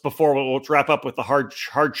 Let's wrap up with the hard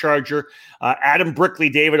charger. Adam Brickley,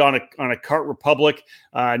 David, on a Kart Republic,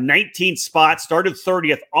 19th spot, started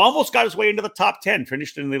 30th, almost got his way into the top 10,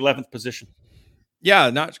 finished in the 11th position. Yeah,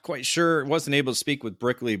 not quite sure. Wasn't able to speak with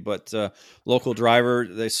Brickley, but local driver.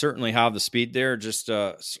 They certainly have the speed there. Just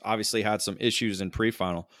obviously had some issues in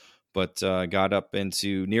pre-final, but got up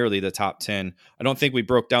into nearly the top 10. I don't think we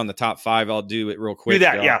broke down the top 5. I'll do it real quick. Do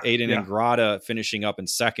that, yeah. Aiden Ingrata finishing up in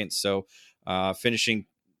second, so finishing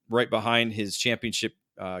right behind his championship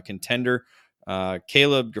contender.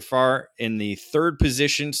 Caleb Gaffar in the third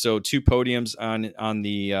position, so 2 podiums on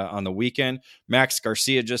the weekend. Max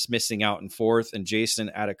Garcia just missing out in fourth, and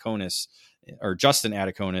Justin Ataconis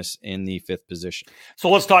in the 5th position. So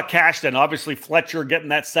let's talk cash then. Obviously, Fletcher getting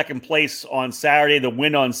that second place on Saturday, the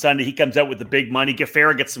win on Sunday. He comes out with the big money.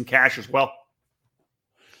 Gaffar gets some cash as well.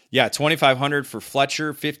 Yeah, $2,500 for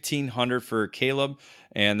Fletcher, $1,500 for Caleb,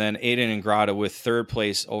 and then Aiden Ingrata with third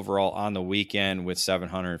place overall on the weekend with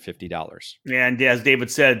 $750. And as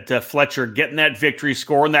David said, Fletcher getting that victory,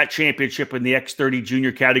 scoring that championship in the X30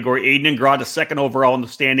 junior category. Aiden Ingrata second overall in the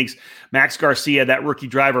standings. Max Garcia, that rookie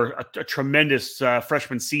driver, a tremendous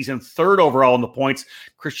freshman season, third overall in the points.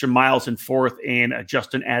 Christian Miles in fourth, and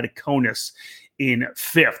Justin Ataconis in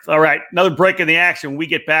 5th. All right, another break in the action. We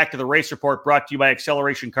get back to the race report brought to you by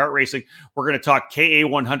Acceleration Kart Racing. We're going to talk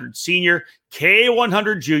KA100 Senior,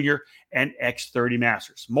 KA100 Junior, and X30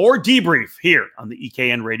 Masters. More debrief here on the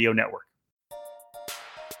EKN Radio Network.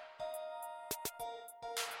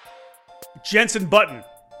 Jenson Button,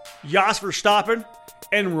 Jos Verstappen,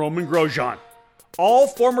 and Roman Grosjean, all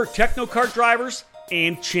former Techno Kart drivers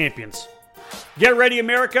and champions. Get ready,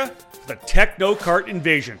 America, for the Techno Kart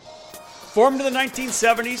invasion. Formed in the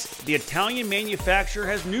 1970s, the Italian manufacturer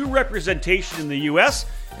has new representation in the U.S.,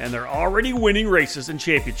 and they're already winning races and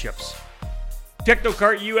championships.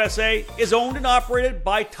 Technokart USA is owned and operated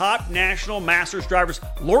by top national masters drivers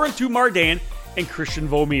Laurent Mardan and Christian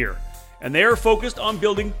Vomir, and they are focused on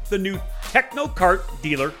building the new Technokart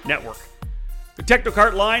dealer network. The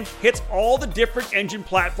Technokart line hits all the different engine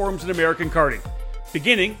platforms in American karting,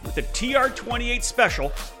 beginning with the TR28 Special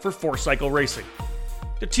for 4-cycle racing.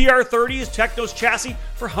 The TR30 is Tekno's chassis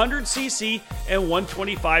for 100cc and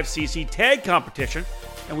 125cc tag competition,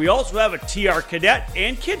 and we also have a TR Cadet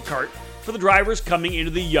and Kid Kart for the drivers coming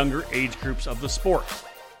into the younger age groups of the sport.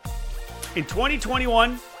 In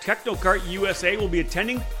 2021, Technokart USA will be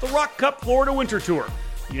attending the Rock Cup Florida Winter Tour,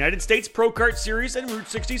 the United States Pro Kart Series and Route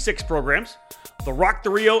 66 programs, the Rock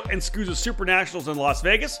the Rio and SCUSA Super Nationals in Las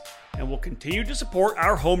Vegas, and will continue to support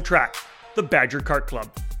our home track, the Badger Kart Club.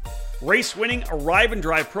 Race-winning Arrive and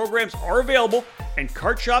Drive programs are available, and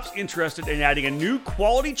kart shops interested in adding a new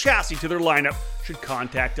quality chassis to their lineup should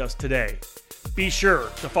contact us today. Be sure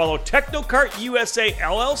to follow Technokart USA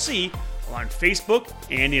LLC on Facebook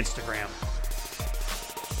and Instagram.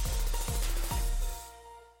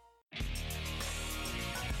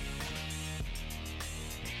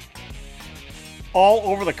 All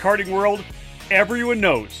over the karting world, everyone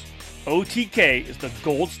knows OTK is the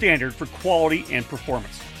gold standard for quality and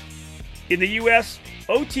performance. In the US,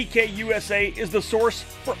 OTK USA is the source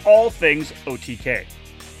for all things OTK.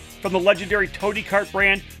 From the legendary Tony Kart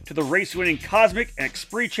brand to the race-winning Cosmic and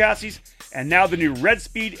Esprit chassis, and now the new Red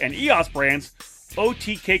Speed and EOS brands,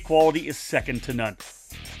 OTK quality is second to none.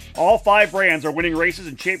 All 5 brands are winning races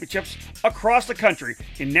and championships across the country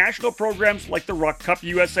in national programs like the Rock Cup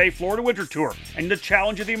USA Florida Winter Tour and the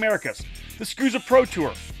Challenge of the Americas, the SCUSA Pro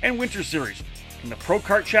Tour and Winter Series, and the Pro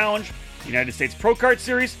Kart Challenge, the United States Pro Kart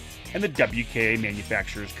Series, and the WKA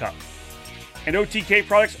Manufacturers Cup. And OTK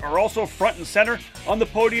products are also front and center on the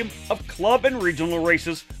podium of club and regional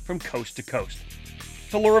races from coast to coast.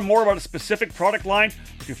 To learn more about a specific product line,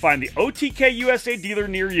 you can find the OTK USA dealer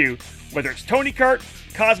near you, whether it's Tony Kart,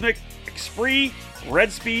 Cosmic, Esprit,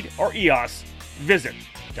 Red Speed, or EOS. Visit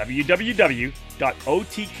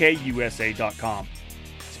www.otkusa.com.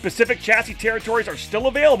 Specific chassis territories are still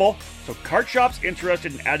available, so kart shops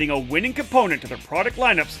interested in adding a winning component to their product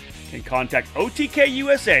lineups can contact OTK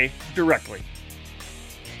USA directly.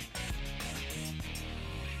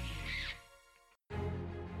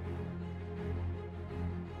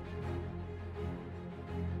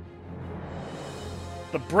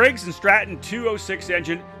 The Briggs & Stratton 206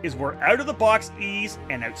 engine is where out-of-the-box ease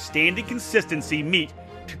and outstanding consistency meet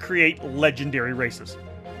to create legendary races.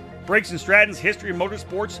 Briggs & Stratton's history of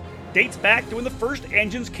motorsports dates back to when the first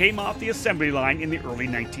engines came off the assembly line in the early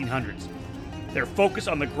 1900s. Their focus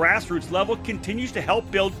on the grassroots level continues to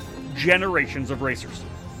help build generations of racers.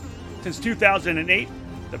 Since 2008,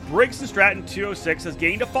 the Briggs & Stratton 206 has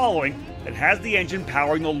gained a following that has the engine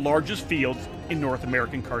powering the largest fields in North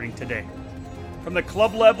American karting today. From the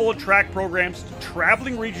club level track programs to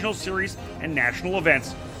traveling regional series and national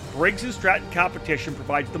events, Briggs & Stratton competition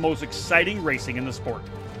provides the most exciting racing in the sport.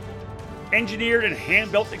 Engineered and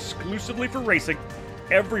hand-built exclusively for racing,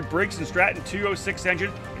 every Briggs & Stratton 206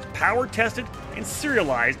 engine is power tested and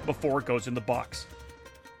serialized before it goes in the box.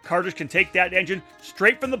 Karters can take that engine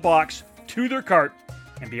straight from the box to their kart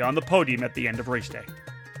and be on the podium at the end of race day.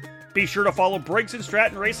 Be sure to follow Briggs &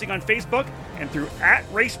 Stratton Racing on Facebook and through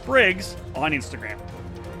 @RaceBriggs on Instagram.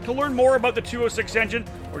 To learn more about the 206 engine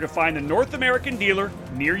or to find the North American dealer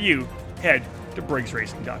near you, head to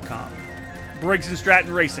BriggsRacing.com. Briggs &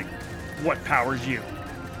 Stratton Racing, what powers you?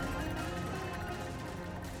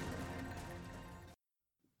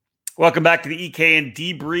 Welcome back to the EKN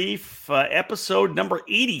Debrief, episode number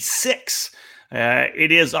 86.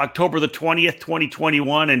 It is October the 20th,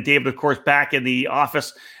 2021, and David, of course, back in the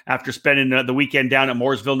office after spending the weekend down at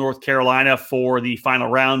Mooresville, North Carolina for the final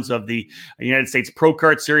rounds of the United States Pro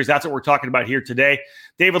Kart Series. That's what we're talking about here today.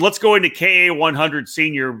 David, let's go into KA100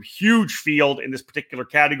 Senior, huge field in this particular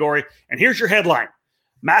category. And here's your headline.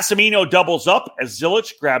 Massimino doubles up as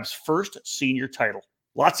Zilich grabs first senior title.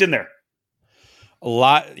 Lots in there. A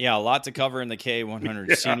lot to cover in the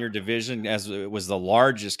K100 senior division, as it was the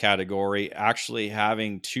largest category, actually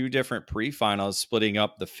having two different pre-finals, splitting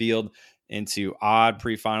up the field into odd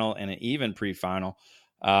pre-final and an even pre-final.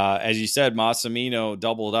 As you said, Massimino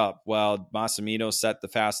doubled up. Well, Massimino set the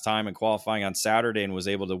fast time in qualifying on Saturday and was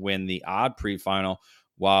able to win the odd pre-final,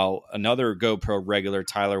 while another GoPro regular,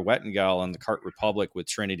 Tyler Wettengel, on the Kart Republic with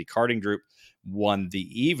Trinity Karting Group, won the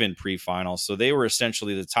even pre-final. So they were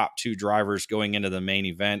essentially the top two drivers going into the main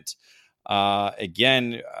event. Or a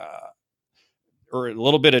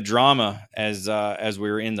little bit of drama as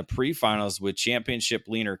we were in the pre-finals with championship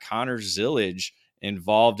leader Connor Zillage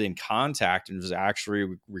involved in contact and was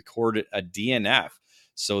actually recorded a DNF.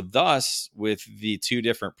 So thus, with the two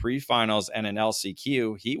different pre-finals and an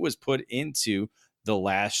LCQ, he was put into the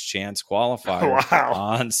last chance qualifier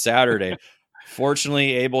on Saturday.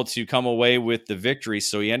 Fortunately, able to come away with the victory.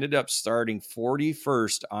 So he ended up starting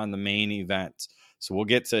 41st on the main event. So we'll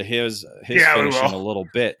get to his finish in a little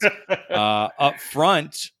bit. Up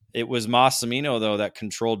front, it was Massimino, though, that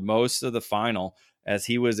controlled most of the final, as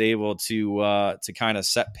he was able to kind of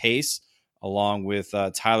set pace along with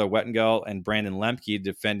Tyler Wettengel and Brandon Lemke,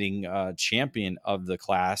 defending champion of the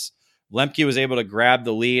class. Lemke was able to grab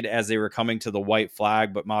the lead as they were coming to the white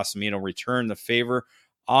flag, but Massimino returned the favor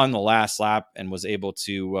on the last lap and was able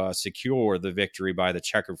to secure the victory by the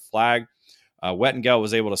checkered flag. Wettengel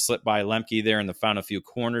was able to slip by Lemke there in the final few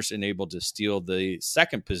corners and able to steal the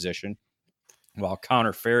second position, while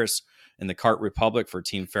Connor Ferris in the Kart Republic for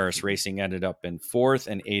Team Ferris Racing ended up in fourth,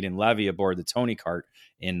 and Aiden Levy aboard the Tony Kart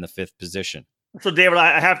in the fifth position. So, David,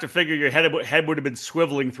 I have to figure your head would have been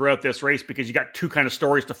swiveling throughout this race, because you got two kind of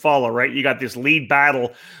stories to follow, right? You got this lead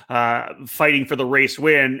battle fighting for the race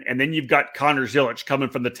win, and then you've got Connor Zillich coming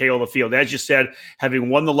from the tail of the field. As you said, having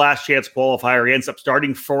won the last chance qualifier, he ends up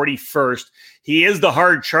starting 41st. He is the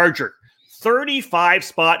hard charger. 35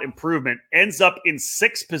 spot improvement, ends up in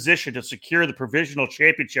sixth position to secure the provisional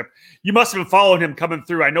championship. You must have been following him coming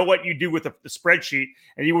through. I know what you do with the spreadsheet,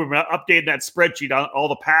 and you were updating that spreadsheet on all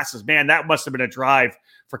the passes. Man, that must have been a drive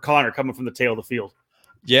for Connor coming from the tail of the field.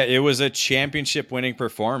 Yeah, it was a championship winning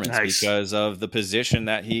performance because of the position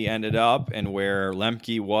that he ended up and where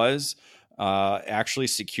Lemke was. Actually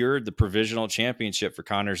secured the provisional championship for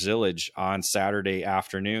Connor Zillage on Saturday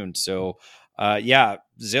afternoon. So,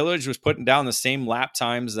 Zillage was putting down the same lap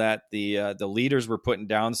times that the leaders were putting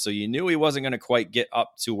down. So you knew he wasn't going to quite get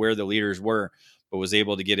up to where the leaders were, but was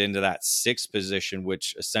able to get into that sixth position,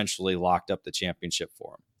 which essentially locked up the championship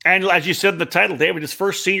for him. And as you said in the title, David, his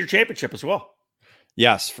first senior championship as well.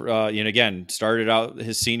 Yes, again, started out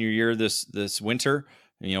his senior year this winter.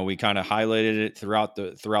 We kind of highlighted it throughout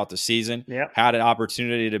the season. Yeah, had an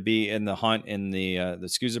opportunity to be in the hunt in the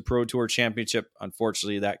SCUSA Pro Tour Championship.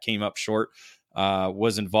 Unfortunately, that came up short.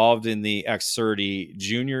 Was involved in the X30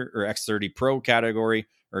 Junior or X30 Pro category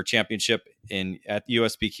or championship at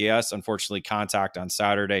USBKS. Unfortunately, contact on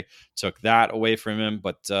Saturday took that away from him.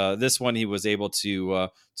 But this one he was able to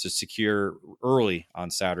secure early on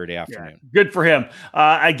Saturday afternoon. Yeah, good for him.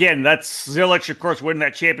 Again, that's Zilic, of course, winning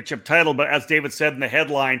that championship title. But as David said in the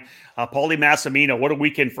headline, Paulie Massimino, what a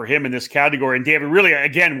weekend for him in this category. And David really,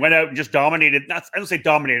 again, went out and just dominated. I don't say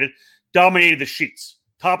dominated the sheets.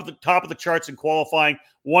 Top of the charts in qualifying.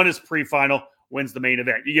 Won his pre-final. Wins the main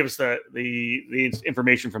event. You give us the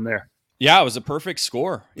information from there. Yeah, it was a perfect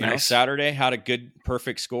score. Nice. Saturday had a good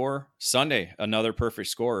perfect score. Sunday, another perfect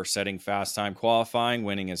score, setting fast time qualifying,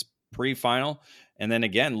 winning his pre-final, and then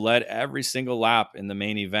again led every single lap in the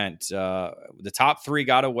main event. The top three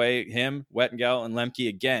got away. Him, Wettengel, and Lemke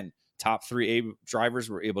again. Top three drivers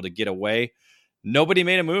were able to get away. Nobody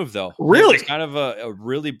made a move, though. Really? It was kind of a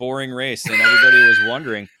really boring race, and everybody was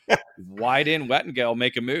wondering, why didn't Wettengel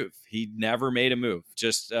make a move? He never made a move.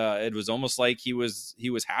 Just it was almost like he was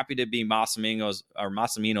happy to be Massimino's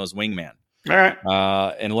wingman. All right.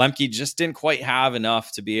 And Lemke just didn't quite have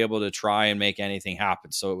enough to be able to try and make anything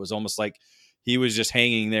happen. So it was almost like he was just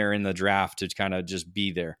hanging there in the draft to kind of just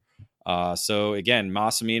be there. So again,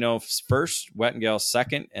 Massimino first, Wettengel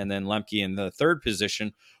second, and then Lemke in the third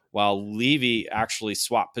position, while Levy actually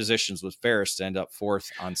swapped positions with Ferris to end up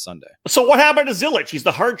fourth on Sunday. So what happened to Zilic? He's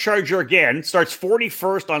the hard charger again, starts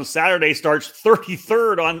 41st on Saturday, starts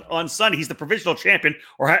 33rd on Sunday. He's the provincial champion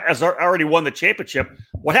or has already won the championship.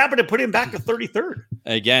 What happened to put him back to 33rd?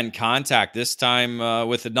 Again, contact, this time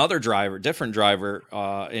with another different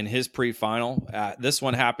driver in his pre-final. This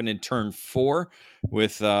one happened in turn 4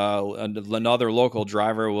 with another local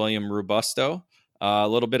driver, William Robusto. A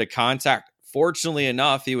little bit of contact. Fortunately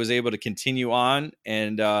enough, he was able to continue on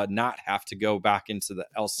and not have to go back into the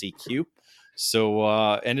LCQ. So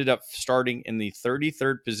ended up starting in the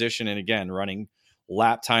 33rd position and again, running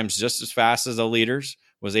lap times just as fast as the leaders.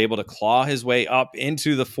 Was able to claw his way up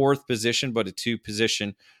into the 4th position, but a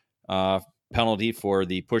 2-position penalty for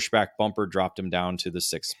the pushback bumper dropped him down to the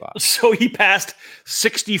 6th spot. So he passed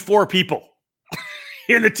 64 people.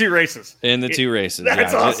 In the two races.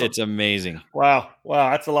 That's awesome. It's amazing. Wow.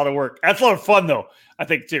 That's a lot of work. That's a lot of fun, though, I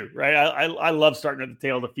think, too, right? I love starting at the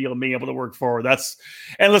tail of the field and being able to work forward.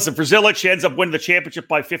 And listen, for Zilic, he ends up winning the championship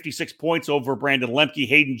by 56 points over Brandon Lemke,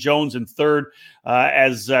 Hayden Jones in 3rd,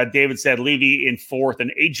 as David said, Levy in 4th,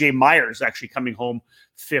 and AJ Myers actually coming home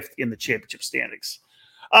 5th in the championship standings.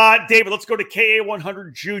 David, let's go to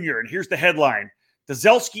KA100 Junior, and here's the headline.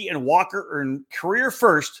 Dzelski and Walker earn career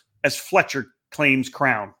first as Fletcher claims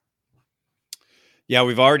crown. Yeah,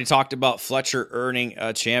 we've already talked about Fletcher earning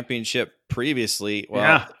a championship previously.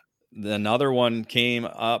 Well, Another one came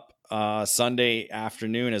up Sunday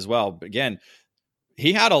afternoon as well. But again,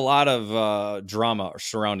 he had a lot of drama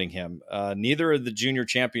surrounding him. Neither of the junior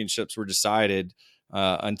championships were decided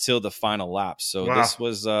until the final lap. So this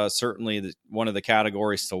was certainly one of the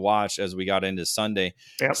categories to watch as we got into Sunday.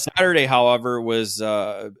 Yep. Saturday, however, was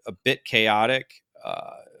a bit chaotic.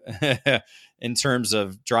 In terms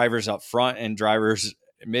of drivers up front and drivers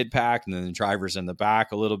mid-pack and then drivers in the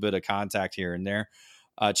back, a little bit of contact here and there.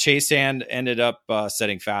 Chase Hand ended up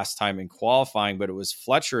setting fast time in qualifying, but it was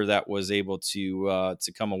Fletcher that was able to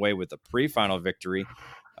come away with a pre-final victory.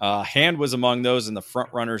 Hand was among those in the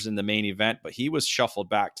front runners in the main event, but he was shuffled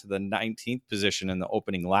back to the 19th position in the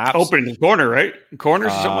opening laps. Opening corner, right?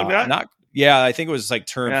 Corners or something like that? I think it was like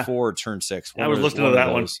turn 4 or turn 6. I was listening to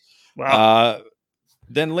that one. Wow.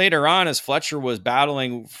 Then later on, as Fletcher was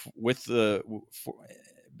battling with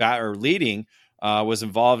leading, was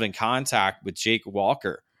involved in contact with Jake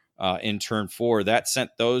Walker in turn 4. That sent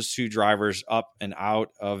those two drivers up and out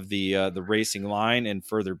of the racing line and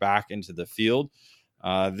further back into the field.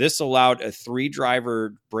 This allowed a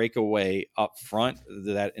 3-driver breakaway up front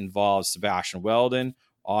that involves Sebastian Weldon,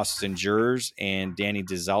 Austin Jers, and Danny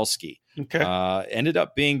Dzelski. Okay. Ended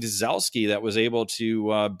up being Dzelski that was able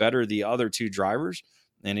to better the other 2 drivers.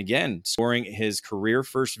 And again, scoring his career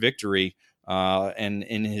first victory and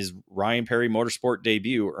in his Ryan Perry Motorsport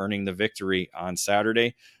debut, earning the victory on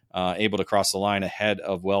Saturday, able to cross the line ahead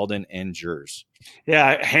of Weldon and Jers.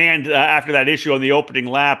 Yeah, Hand, after that issue on the opening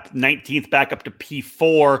lap, 19th back up to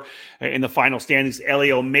P4 in the final standings.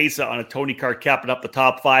 Elio Mesa on a Tony Kart capping up the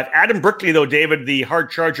top 5. Adam Brickley, though, David, the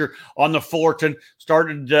hard charger on the Fullerton,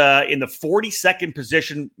 started in the 42nd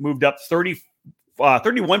position, moved up 34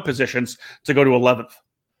 31 positions to go to 11th.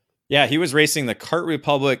 Yeah, he was racing the Kart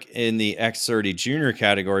Republic in the X30 Junior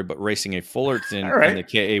category, but racing a Fullerton in the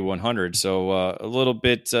KA100. So a little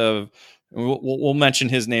bit of we'll mention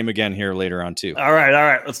his name again here later on too. All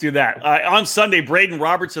right, let's do that. On Sunday, Braden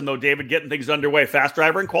Robertson, though, David, getting things underway, fast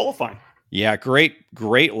driver in qualifying. Yeah, great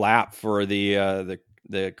lap for the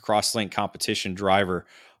Crosslink competition driver.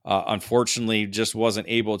 Unfortunately, just wasn't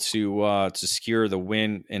able to secure the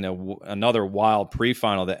win in another wild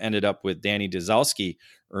pre-final that ended up with Danny Dazowski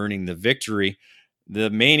earning the victory. The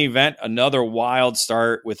main event, another wild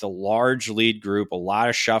start with a large lead group, a lot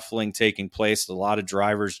of shuffling taking place, a lot of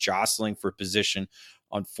drivers jostling for position.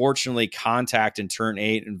 Unfortunately, contact in turn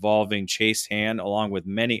 8 involving Chase Hand, along with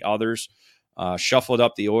many others, shuffled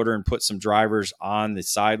up the order and put some drivers on the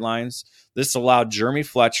sidelines. This allowed Jeremy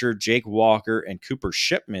Fletcher, Jake Walker, and Cooper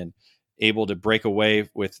Shipman able to break away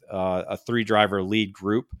with a 3-driver lead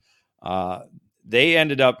group. They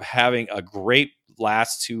ended up having a great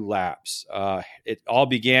last 2 laps. It all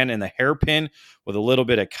began in the hairpin with a little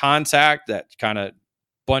bit of contact that kind of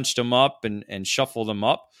bunched them up and shuffled them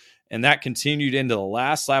up. And that continued into the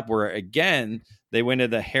last lap where, again, they went to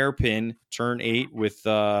the hairpin turn 8 with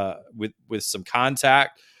some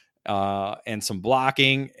contact and some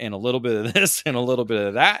blocking and a little bit of this and a little bit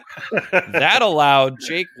of that. That allowed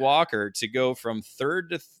Jake Walker to go from 3rd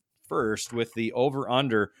to 1st with the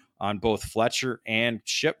over-under on both Fletcher and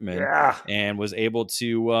Shipman, and was able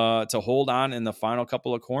to hold on in the final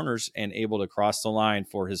couple of corners and able to cross the line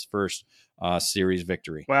for his first series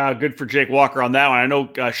victory. Wow, good for Jake Walker on that one. I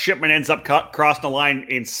know Shipman ends up crossing the line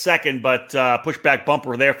in second, but pushback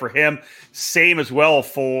bumper there for him. Same as well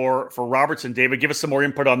for Robertson. David, give us some more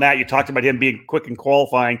input on that. You talked about him being quick in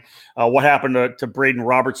qualifying. What happened to Braden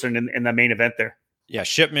Robertson in the main event there? Yeah,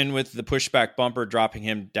 Shipman with the pushback bumper, dropping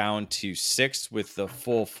him down to 6th with the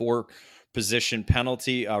full 4-position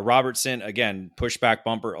penalty. Robertson, again, pushback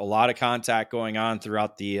bumper, a lot of contact going on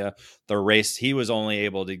throughout the race. He was only a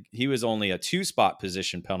 2-spot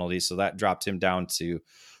position penalty, so that dropped him down to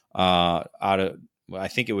I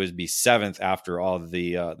think it would be 7th after all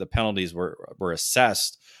the penalties were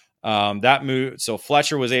assessed. That move, so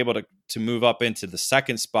Fletcher was able to move up into the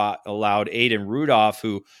 2nd spot, allowed Aiden Rudolph,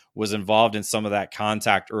 who was involved in some of that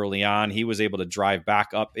contact early on. He was able to drive back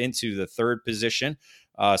up into the 3rd position.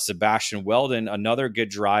 Sebastian Weldon, another good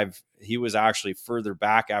drive. He was actually further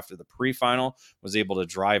back after the pre-final, was able to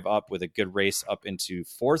drive up with a good race up into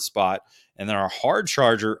 4th spot. And then our hard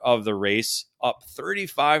charger of the race, up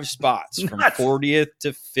 35 spots from 40th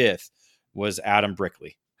to 5th, was Adam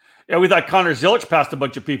Brickley. Yeah, we thought Connor Zilic passed a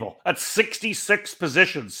bunch of people. That's 66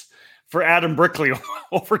 positions for Adam Brickley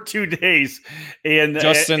over 2 days. And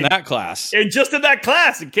just in that class. And just in that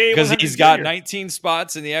class. Because he's got 19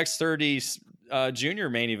 spots in the X30 junior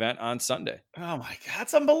main event on Sunday. Oh, my God.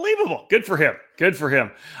 That's unbelievable. Good for him.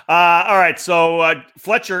 All right, so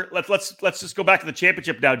Fletcher, let's just go back to the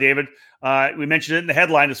championship now, David. We mentioned it in the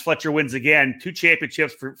headline as Fletcher wins again. 2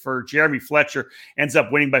 championships for Jeremy Fletcher. Ends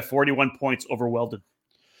up winning by 41 points over Weldon.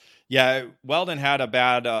 Yeah, Weldon had a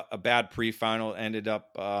bad pre-final, ended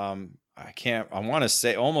up I want to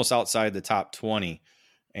say almost outside the top 20,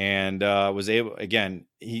 and was able, again,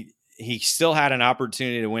 he still had an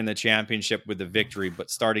opportunity to win the championship with the victory, but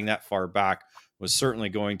starting that far back was certainly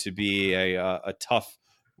going to be a tough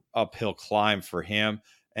uphill climb for him.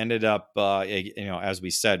 Ended up as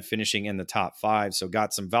we said, finishing in the top 5, so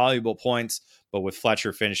got some valuable points, but with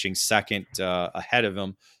Fletcher finishing 2nd ahead of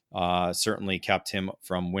him, certainly kept him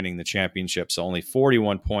from winning the championship. So only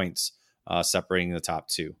 41 points separating the top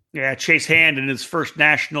 2. Yeah, Chase Hand in his first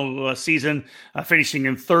national season, finishing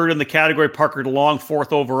in 3rd in the category. Parker DeLong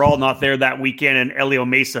 4th overall, not there that weekend, and Elio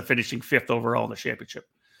Mesa finishing 5th overall in the championship.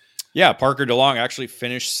 Yeah, Parker DeLong actually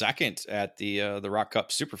finished 2nd at the Rock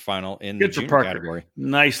Cup Super Final in the junior category.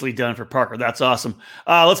 Nicely done for Parker. That's awesome.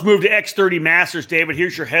 Let's move to X30 Masters, David.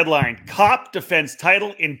 Here's your headline. Kopp defends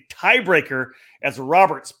title in tiebreaker as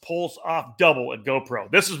Roberts pulls off double at GoPro.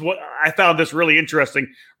 This is what I found this really interesting,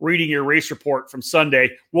 reading your race report from Sunday.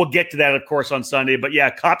 We'll get to that, of course, on Sunday. But yeah,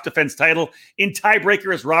 Kopp defends title in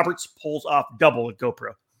tiebreaker as Roberts pulls off double at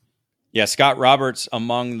GoPro. Yeah, Scott Roberts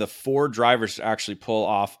among the 4 drivers to actually pull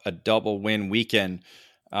off a double win weekend.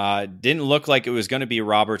 Didn't look like it was going to be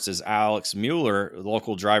Roberts, as Alex Mueller, the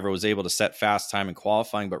local driver, was able to set fast time in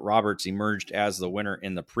qualifying, but Roberts emerged as the winner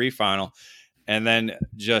in the pre-final and then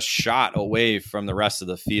just shot away from the rest of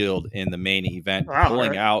the field in the main event,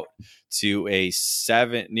 pulling out to a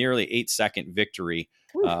nearly 8-second victory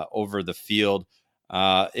over the field.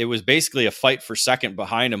 It was basically a fight for second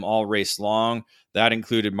behind him all race long. That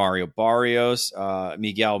included Mario Barrios.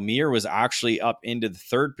 Miguel Mir was actually up into the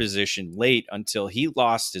third position late until he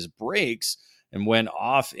lost his brakes and went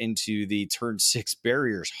off into the turn 6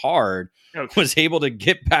 barriers hard. Okay. Was able to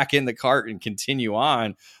get back in the cart and continue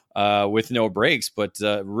on with no brakes, but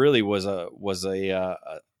really was a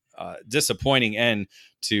disappointing end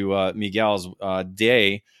to Miguel's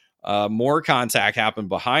day. More contact happened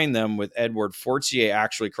behind them with Edward Fortier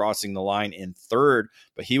actually crossing the line in third,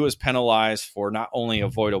 but he was penalized for not only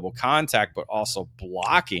avoidable contact, but also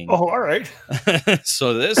blocking. Oh, all right.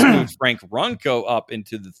 So this moved Frank Runco up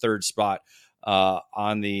into the third spot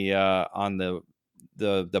on the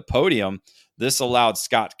podium. This allowed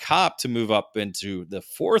Scott Kopp to move up into the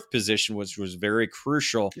fourth position, which was very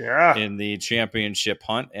crucial in the championship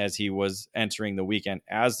hunt as he was entering the weekend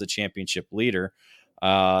as the championship leader.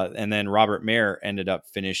 And then Robert Mayer ended up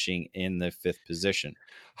finishing in the fifth position.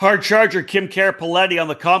 Hard charger Kim Carapaletti on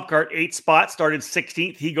the comp cart, 8 spot, started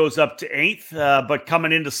 16th. He goes up to 8th. But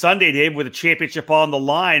coming into Sunday, Dave, with a championship on the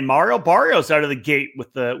line, Mario Barrios out of the gate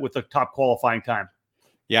with the top qualifying time.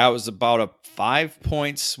 Yeah, it was about a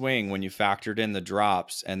 5-point swing when you factored in the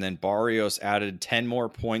drops, and then Barrios added 10 more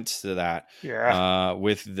points to that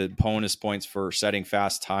with the bonus points for setting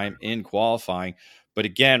fast time in qualifying. But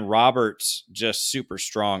again, Roberts just super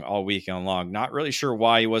strong all weekend long. Not really sure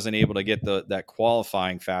why he wasn't able to get that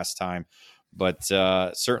qualifying fast time, but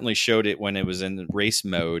certainly showed it when it was in the race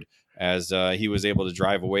mode as he was able to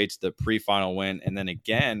drive away to the pre-final win. And then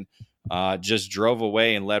again, just drove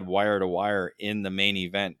away and led wire to wire in the main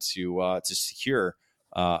event to secure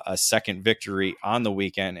a second victory on the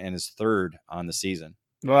weekend and his third on the season.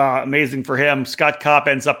 Wow, amazing for him. Scott Kopp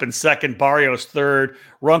ends up in second, Barrios third,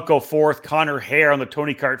 Runco fourth, Connor Hare on the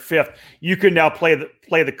Tony Kart fifth. You can now play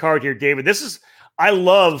the card here, David. I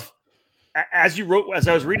love, as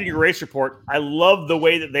I was reading your race report, I love the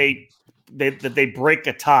way that they break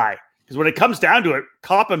a tie. Because when it comes down to it,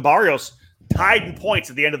 Kopp and Barrios tied in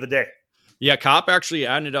points at the end of the day. Yeah, Kopp actually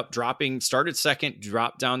ended up started second,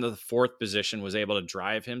 dropped down to the fourth position, was able to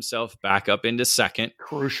drive himself back up into second.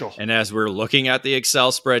 Crucial. And as we're looking at the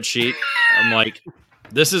Excel spreadsheet, I'm like,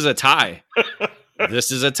 this is a tie.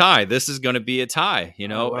 This is a tie. This is going to be a tie,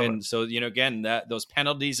 And so, again, those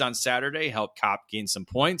penalties on Saturday helped Kopp gain some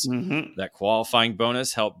points. Mm-hmm. That qualifying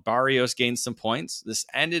bonus helped Barrios gain some points. This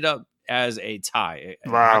ended up as a tie,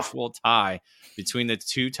 an actual tie between the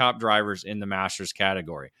two top drivers in the Masters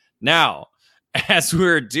category. Now, as we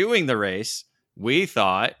were doing the race, we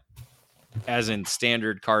thought, as in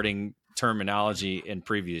standard karting terminology in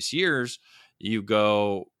previous years, you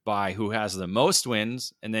go by who has the most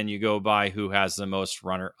wins, and then you go by who has the most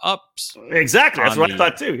runner-ups. Exactly. That's what I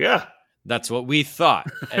thought too, yeah. That's what we thought.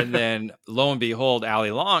 And then, lo and behold,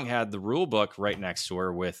 Allie Long had the rule book right next to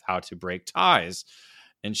her with how to break ties.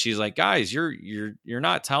 And she's like, guys, you're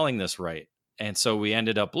not telling this right. And so we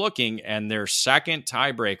ended up looking, and their second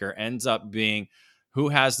tiebreaker ends up being who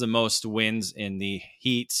has the most wins in the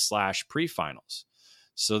heat / pre-finals.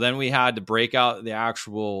 So then we had to break out the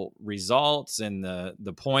actual results and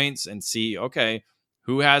the points and see, okay,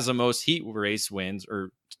 who has the most heat race wins,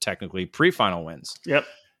 or technically pre-final wins. Yep.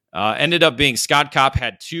 Ended up being Scott Kopp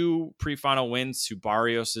had 2 pre-final wins to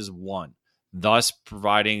Barrios's 1. Thus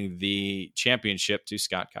providing the championship to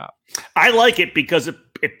Scott Kopp. I like it because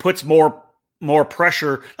it puts more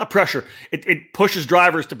pressure, not pressure. It pushes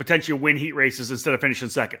drivers to potentially win heat races instead of finishing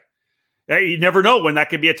second. You never know when that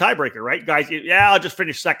could be a tiebreaker, right? Guys, I'll just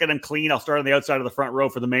finish second and clean. I'll start on the outside of the front row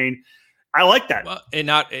for the main. I like that. Well,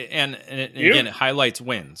 again, it highlights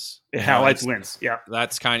wins. It highlights wins. Yeah.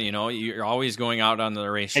 That's kind of, you're always going out on the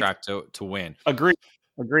racetrack to win. Agreed.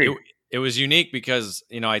 It was unique because,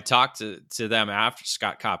 I talked to them after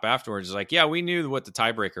Scott Kopp afterwards. Like, yeah, we knew what the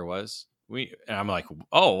tiebreaker was. And I'm like,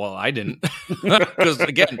 oh, well, I didn't. Because,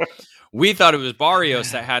 again, we thought it was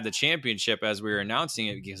Barrios that had the championship as we were announcing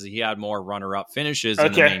it because he had more runner-up finishes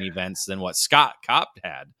in the main events than what Scott Kopp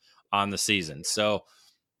had on the season. So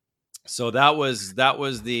that was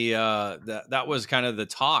kind of the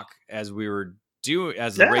talk as we were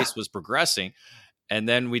as the race was progressing. And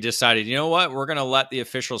then we decided, you know what, we're going to let the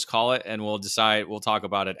officials call it, and we'll talk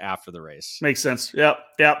about it after the race. Makes sense. Yep.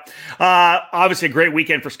 Obviously, a great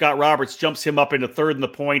weekend for Scott Roberts. Jumps him up into third in the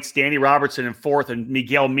points. Danny Robertson in fourth, and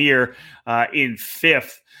Miguel Mir in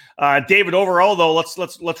fifth. David, overall, though,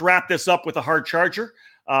 let's wrap this up with a hard charger.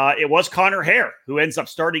 It was Connor Hare who ends up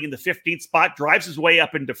starting in the 15th spot, drives his way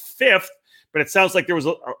up into fifth, but it sounds like there was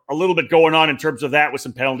a little bit going on in terms of that with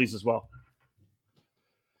some penalties as well.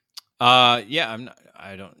 I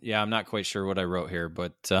I'm not quite sure what I wrote here,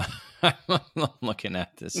 but I'm looking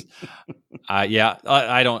at this. I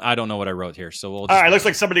don't know what I wrote here. So we'll just, all right. Looks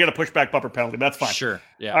like somebody got a pushback bumper penalty. That's fine. Sure.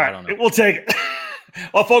 Yeah. All right. I don't know. We'll take it.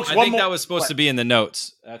 Well, folks, I think that was supposed to be in the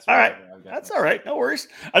notes. That's all right. That's all right. No worries.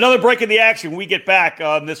 Another break in the action. When we get back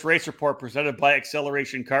on this race report presented by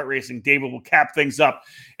Acceleration Kart Racing, David will cap things up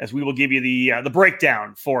as we will give you the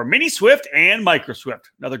breakdown for Mini Swift and Micro Swift.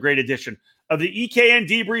 Another great edition of the EKN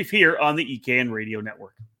Debrief here on the EKN Radio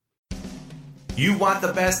Network. You want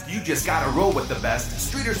the best? You just got to roll with the best.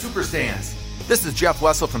 Streeter Superstands. This is Jeff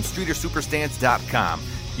Wessel from StreeterSuperstands.com.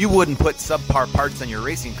 You wouldn't put subpar parts on your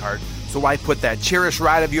racing cart, so why put that cherished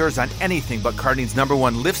ride of yours on anything but karting's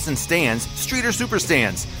 #1 lifts and stands, Streeter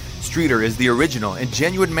Superstands. Streeter is the original and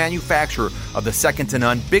genuine manufacturer of the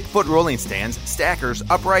second-to-none Bigfoot rolling stands, stackers,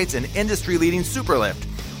 uprights, and industry-leading Superlift.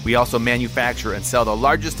 We also manufacture and sell the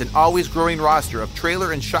largest and always growing roster of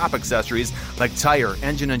trailer and shop accessories like tire,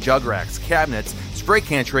 engine and jug racks, cabinets, spray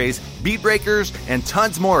can trays, bead breakers, and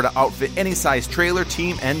tons more to outfit any size trailer,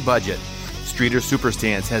 team, and budget. Streeter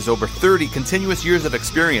Superstands has over 30 continuous years of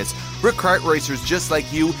experience. We're kart racers just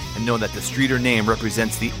like you and know that the Streeter name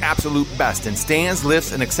represents the absolute best in stands,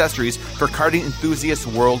 lifts, and accessories for karting enthusiasts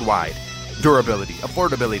worldwide. Durability,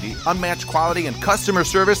 affordability, unmatched quality, and customer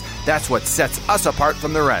service, that's what sets us apart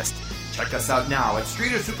from the rest. Check us out now at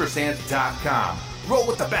StreeterSuperstands.com. Roll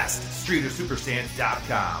with the best,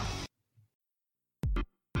 StreeterSuperstands.com.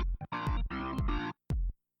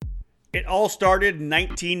 It all started in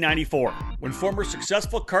 1994 when former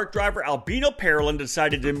successful kart driver Albino Parolin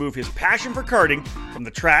decided to move his passion for karting from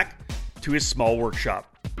the track to his small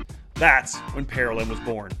workshop. That's when Parolin was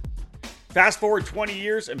born. Fast forward 20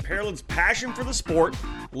 years and Parolin's passion for the sport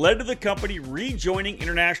led to the company rejoining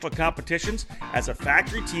international competitions as a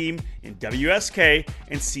factory team in WSK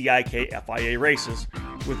and CIK FIA races,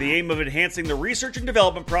 with the aim of enhancing the research and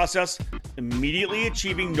development process, immediately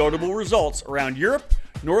achieving notable results around Europe,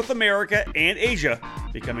 North America, and Asia,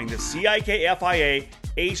 becoming the CIK FIA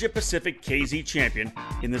Asia Pacific KZ champion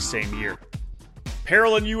in the same year.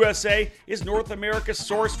 Parolin USA is North America's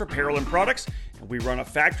source for Parolin products, and we run a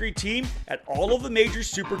factory team at all of the major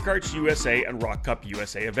Superkarts USA and Rock Cup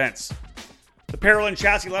USA events. The Parolin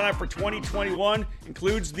chassis lineup for 2021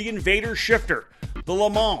 includes the Invader Shifter, the Le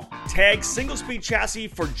Mans Tag single-speed chassis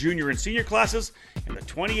for junior and senior classes, and the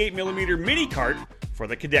 28mm mini kart for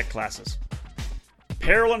the cadet classes.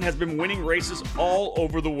 Parolin has been winning races all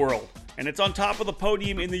over the world, and it's on top of the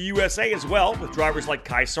podium in the USA as well, with drivers like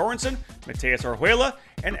Kai Sorensen, Mateus Orjuela,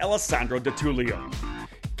 and Alessandro De Tullio.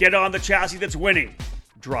 Get on the chassis that's winning.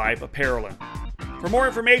 Drive a Parolin. For more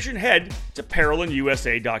information, head to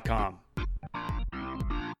ParolinUSA.com.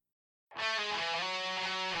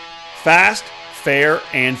 Fast, fair,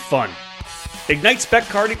 and fun. Ignite Spec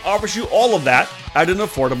Karting offers you all of that at an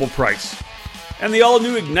affordable price. And the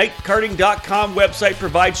all-new IgniteKarting.com website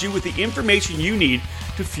provides you with the information you need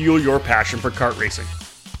to fuel your passion for kart racing.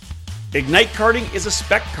 Ignite Karting is a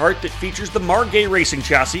spec kart that features the Margay racing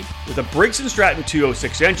chassis with a Briggs & Stratton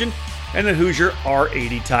 206 engine and a Hoosier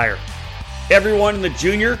R80 tire. Everyone in the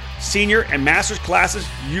junior, senior, and masters classes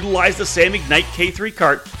utilize the same Ignite K3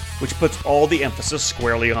 kart, which puts all the emphasis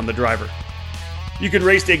squarely on the driver. You can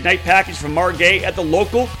race the Ignite package from Margay at the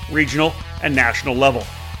local, regional, and national level.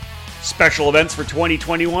 Special events for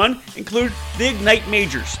 2021 include the Ignite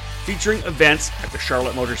Majors, featuring events at the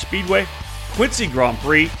Charlotte Motor Speedway, Quincy Grand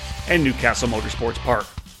Prix, and Newcastle Motorsports Park.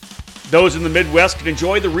 Those in the Midwest can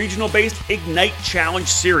enjoy the regional-based Ignite Challenge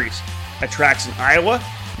Series at tracks in Iowa,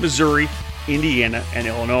 Missouri, Indiana, and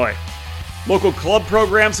Illinois. Local club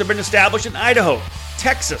programs have been established in Idaho,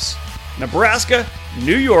 Texas, Nebraska,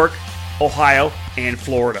 New York, Ohio, and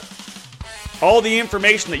Florida. All the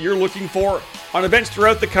information that you're looking for on events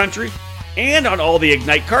throughout the country and on all the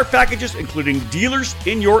Ignite kart packages, including dealers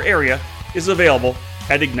in your area, is available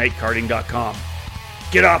at IgniteKarting.com.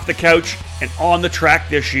 Get off the couch and on the track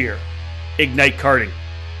this year. Ignite Karting.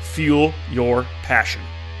 Fuel your passion.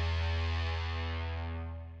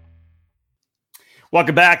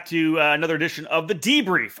 Welcome back to another edition of The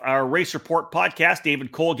Debrief, our race report podcast.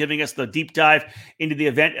 David Cole giving us the deep dive into the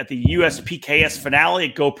event at the USPKS finale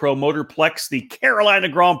at GoPro Motorplex, the Carolina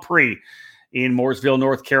Grand Prix in Mooresville,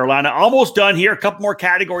 North Carolina. Almost done here. A couple more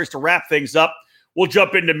categories to wrap things up. We'll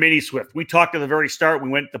jump into Mini Swift. We talked at the very start. We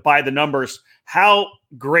went to buy the numbers. How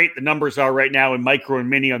great the numbers are right now in micro and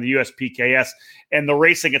mini on the USPKS. And the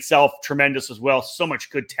racing itself, tremendous as well. So much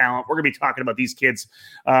good talent. We're going to be talking about these kids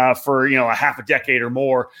for a half a decade or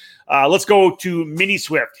more. Let's go to Mini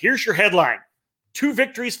Swift. Here's your headline. 2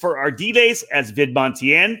 victories for Ardiles as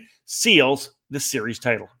Vidmontien seals the series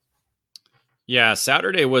title. Yeah,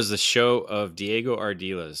 Saturday was the show of Diego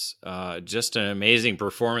Ardiles. Just an amazing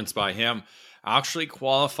performance by him. Actually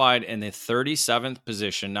qualified in the 37th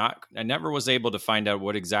position. I never was able to find out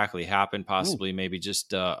what exactly happened. Possibly, maybe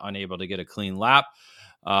just unable to get a clean lap.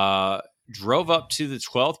 Drove up to the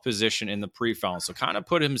 12th position in the pre-final, so kind of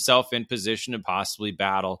put himself in position to possibly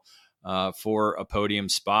battle for a podium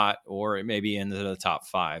spot or maybe into the top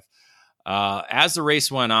 5. As the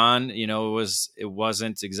race went on, it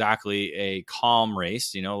wasn't exactly a calm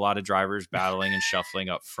race. A lot of drivers battling and shuffling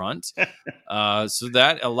up front. So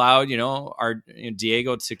that allowed,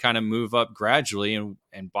 Diego to kind of move up gradually,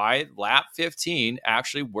 and by lap 15,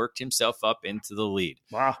 actually worked himself up into the lead.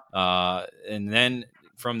 Wow. And then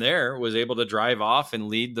from there was able to drive off and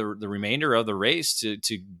lead the remainder of the race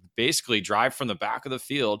to basically drive from the back of the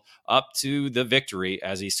field up to the victory,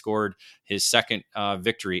 as he scored his second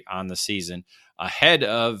victory on the season, ahead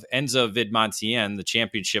of Enzo Vidmontien, the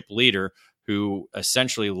championship leader, who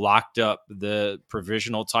essentially locked up the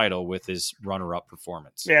provisional title with his runner-up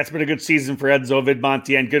performance. Yeah, it's been a good season for Enzo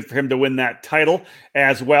Vidmontien. Good for him to win that title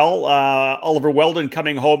as well. Oliver Weldon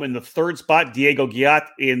coming home in the 3rd spot. Diego Guillat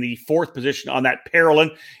in the 4th position on that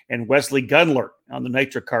Parolin. And Wesley Gunler on the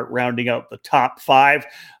Nitro Kart rounding out the top 5.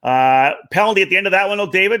 Penalty at the end of that one,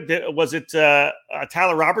 though, David. Was it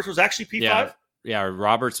Tyler Roberts was actually P5? Yeah,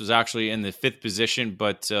 Roberts was actually in the 5th position,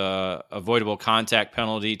 but avoidable contact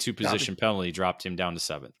penalty, 2-position penalty dropped him down to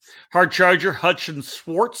 7th. Hard charger, Hudson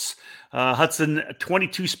Swartz. Hudson,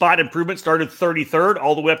 22-spot improvement, started 33rd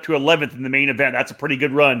all the way up to 11th in the main event. That's a pretty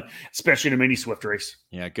good run, especially in a mini Swift race.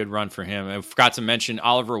 Yeah, good run for him. I forgot to mention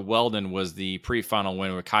Oliver Weldon was the pre-final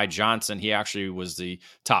winner with Kai Johnson. He actually was the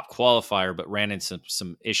top qualifier, but ran into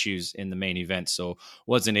some issues in the main event, so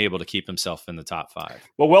wasn't able to keep himself in the top 5.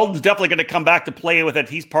 Well, Weldon's definitely going to come back to play with it.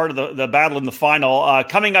 He's part of the battle in the final.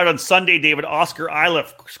 Coming out on Sunday, David, Oscar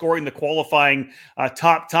Iliff scoring the qualifying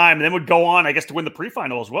top time, and then would go on, I guess, to win the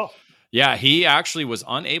pre-final as well. Yeah, he actually was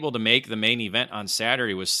unable to make the main event on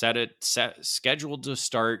Saturday. Was scheduled to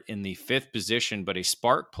start in the 5th position, but a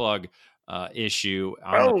spark plug issue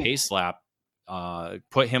on the pace lap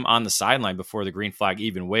put him on the sideline before the green flag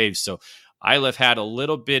even waved. So Iliff had a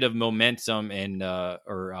little bit of momentum and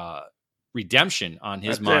redemption on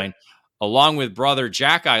his mind, along with brother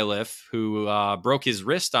Jack Iliff, who broke his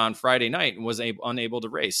wrist on Friday night and was unable to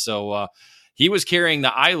race. So he was carrying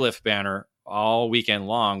the Iliff banner all weekend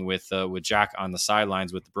long with Jack on the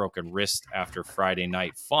sidelines with the broken wrist after Friday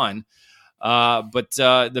night fun. But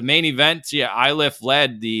the main event, Iliff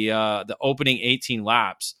led the opening 18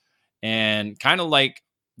 laps, and kind of like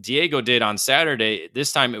Diego did on Saturday,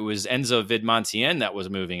 this time it was Enzo Vidmontien that was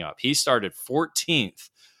moving up. He started 14th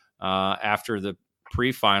after the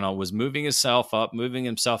pre-final, was moving himself up.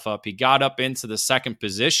 He got up into the 2nd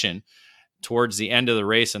position towards the end of the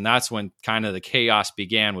race, and that's when kind of the chaos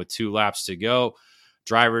began with 2 laps to go.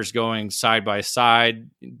 Drivers going side by side,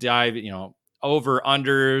 over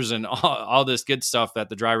unders and all this good stuff that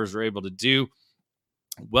the drivers were able to do.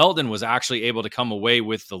 Weldon was actually able to come away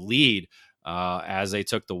with the lead as they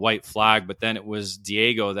took the white flag, but then it was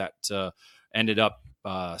Diego that ended up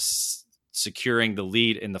securing the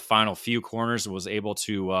lead in the final few corners and was able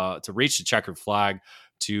to reach the checkered flag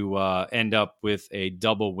to end up with a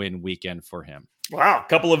double win weekend for him. Wow, a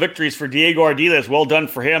couple of victories for Diego Ardiles. Well done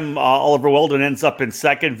for him. Oliver Weldon ends up in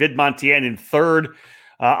 2nd, Vidmontien in 3rd,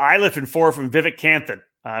 Iliff in 4th, and Vivek Canthan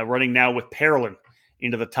running now with Parolin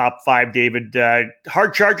into the top 5, David.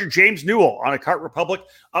 Hard charger James Newell on a Kart Republic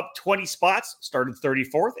up 20 spots, started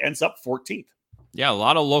 34th, ends up 14th. Yeah, a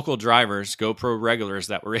lot of local drivers, GoPro regulars,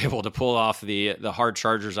 that were able to pull off the hard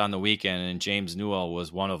chargers on the weekend, and James Newell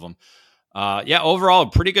was one of them. Overall, a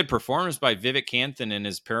pretty good performance by Vivek Canthan in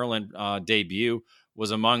his Parolin debut.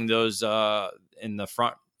 Was among those in the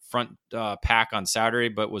front pack on Saturday,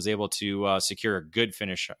 but was able to secure a good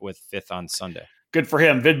finish with 5th on Sunday. Good for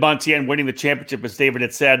him. Vidmontien winning the championship, as David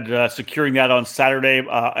had said, securing that on Saturday.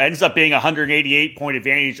 Ends up being a 188-point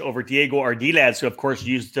advantage over Diego Ardiles, who, of course,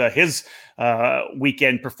 used his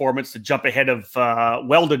weekend performance to jump ahead of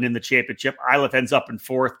Weldon in the championship. Iliff ends up in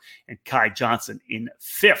 4th, and Kai Johnson in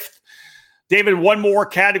 5th. David, one more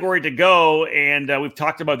category to go, and we've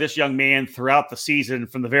talked about this young man throughout the season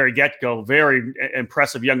from the very get-go. Very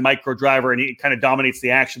impressive young micro driver, and he kind of dominates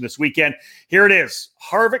the action this weekend. Here it is.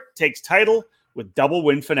 Harvick takes title with double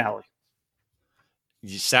win finale.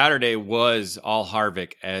 Saturday was all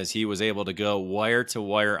Harvick, as he was able to go wire to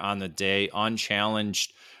wire on the day,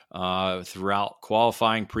 unchallenged throughout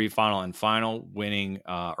qualifying, pre-final, and final,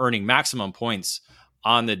 earning maximum points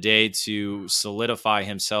on the day to solidify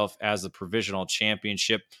himself as the provisional champion.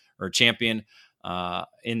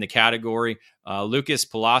 in the category. Lucas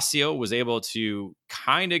Palacio was able to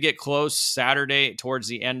kind of get close Saturday towards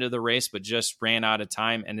the end of the race, but just ran out of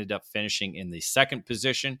time, ended up finishing in the second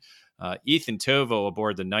position. Ethan Tovo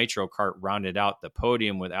aboard the Nitro Kart rounded out the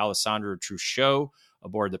podium with Alessandro Truchot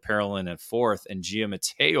aboard the Parolin in fourth, and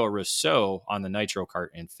Gianmatteo Rousseau on the Nitro Kart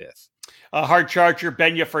in fifth. Hard charger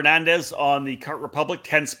Benya Fernandez on the Kart Republic,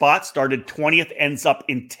 10 spots, started 20th, ends up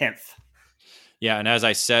in 10th. Yeah, and as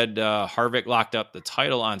I said, Harvick locked up the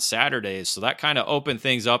title on Saturday, so that kind of opened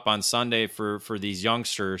things up on Sunday for these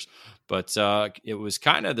youngsters. But it was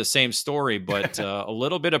kind of the same story, but a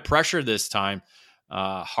little bit of pressure this time.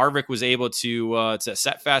 Harvick was able to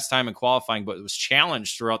set fast time in qualifying, but was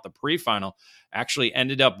challenged throughout the pre-final. Actually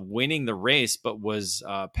ended up winning the race, but was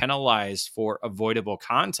penalized for avoidable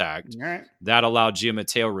contact. Right. That allowed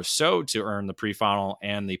Gianmatteo Rousseau to earn the pre-final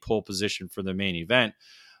and the pole position for the main event.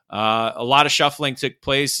 A lot of shuffling took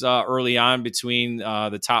place early on between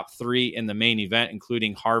the top three in the main event,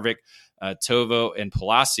 including Harvick, Tovo, and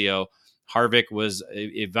Palacio. Harvick was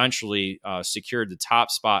eventually secured the top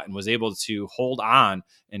spot and was able to hold on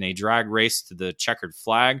in a drag race to the checkered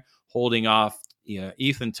flag, holding off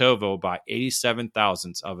Ethan Tovo by 87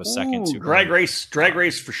 thousandths of a second. Drag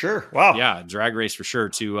race for sure. Wow. Yeah, drag race for sure.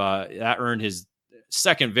 That earned his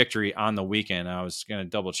second victory on the weekend. I was going to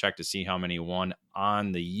double check to see how many won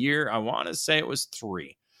on the year. I want to say it was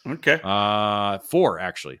 3. Okay. 4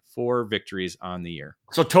 victories on the year.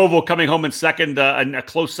 So Tovo coming home in second, and a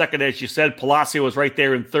close second, as you said. Palacio was right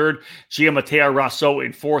there in third. Gianmatteo Rousseau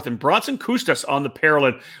in fourth, and Bronson Custas on the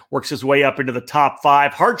Parolin works his way up into the top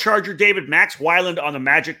 5. Hard charger David Max Weiland on the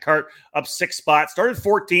Magic Kart up 6 spots, started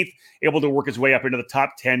 14th, able to work his way up into the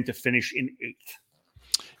top 10 to finish in 8th.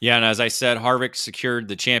 Yeah, and as I said, Harvick secured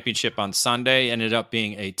the championship on Sunday, ended up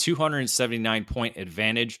being a 279-point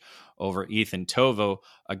advantage over Ethan Tovo.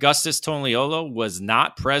 Augustus Toniolo was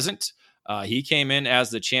not present. He came in as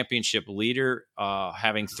the championship leader,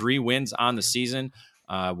 having 3 wins on the season,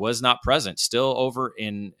 was not present. Still over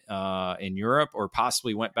in Europe, or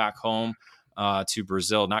possibly went back home to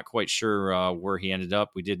Brazil. Not quite sure where he ended up.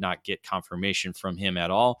 We did not get confirmation from him at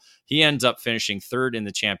all. He ends up finishing third in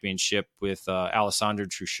the championship with Alessandro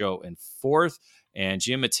Truchot in fourth, and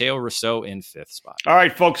Gianmatteo Rousseau in fifth spot. All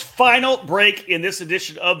right, folks, final break in this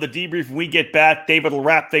edition of the Debrief. When we get back, David will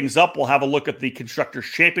wrap things up. We'll have a look at the Constructors'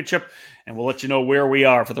 Championship, and we'll let you know where we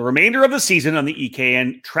are for the remainder of the season on the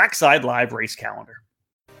EKN Trackside Live race calendar.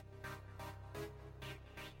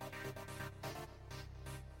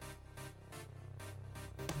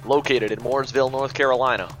 Located in Mooresville, North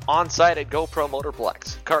Carolina, on-site at GoPro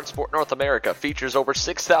Motorplex, Kartsport North America features over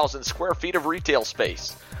 6,000 square feet of retail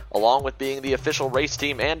space. Along with being the official race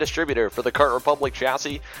team and distributor for the Kart Republic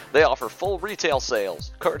chassis, they offer full retail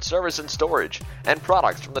sales, kart service and storage, and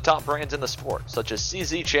products from the top brands in the sport, such as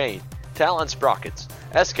CZ Chain, Talon Sprockets,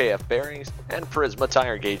 SKF Bearings, and Prisma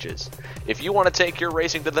Tire Gauges. If you want to take your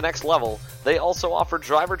racing to the next level, they also offer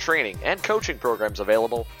driver training and coaching programs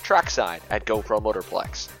available trackside at GoPro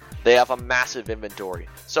Motorplex. They have a massive inventory,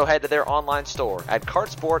 so head to their online store at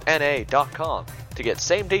kartsportna.com to get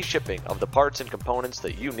same-day shipping of the parts and components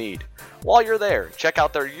that you need. While you're there, check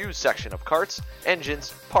out their used section of karts,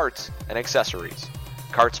 engines, parts, and accessories.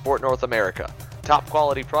 Kartsport North America. Top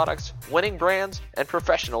quality products, winning brands, and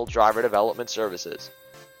professional driver development services.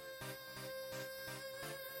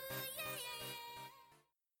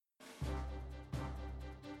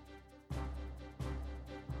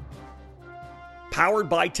 Powered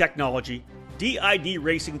by technology, DID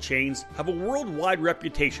Racing Chains have a worldwide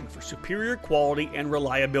reputation for superior quality and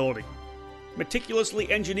reliability.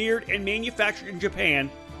 Meticulously engineered and manufactured in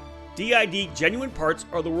Japan, DID Genuine Parts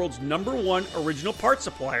are the world's #1 original parts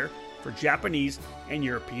supplier for Japanese and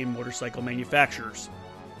European motorcycle manufacturers.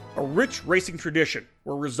 A rich racing tradition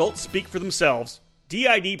where results speak for themselves,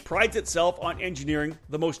 DID prides itself on engineering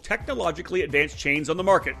the most technologically advanced chains on the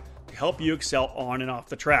market to help you excel on and off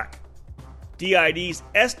the track. DID's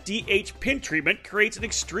SDH pin treatment creates an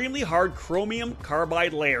extremely hard chromium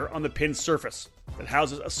carbide layer on the pin surface that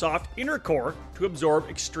houses a soft inner core to absorb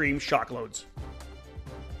extreme shock loads.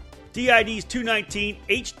 DID's 219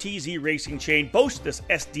 HTZ racing chain boasts this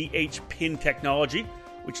SDH pin technology,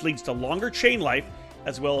 which leads to longer chain life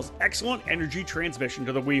as well as excellent energy transmission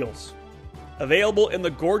to the wheels. Available in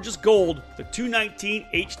the gorgeous gold, the 219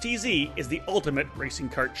 HTZ is the ultimate racing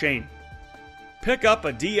kart chain. Pick up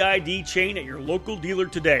a DID chain at your local dealer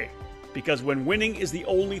today, because when winning is the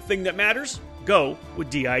only thing that matters, go with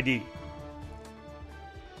DID.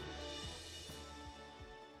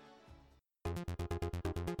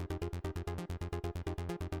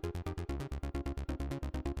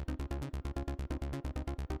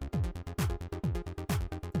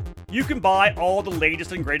 You can buy all the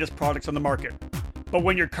latest and greatest products on the market. But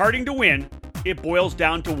when you're karting to win, it boils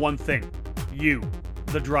down to one thing: you,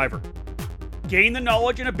 the driver. Gain the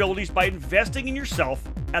knowledge and abilities by investing in yourself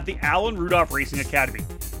at the Alan Rudolph Racing Academy,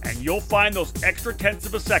 and you'll find those extra tenths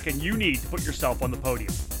of a second you need to put yourself on the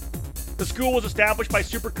podium. The school was established by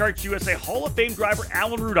SuperKarts USA Hall of Fame driver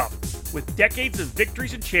Alan Rudolph, with decades of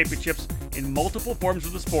victories and championships in multiple forms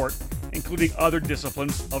of the sport, including other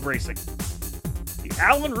disciplines of racing. The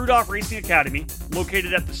Alan Rudolph Racing Academy,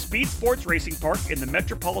 located at the Speed Sports Racing Park in the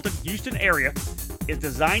metropolitan Houston area, is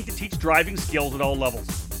designed to teach driving skills at all levels.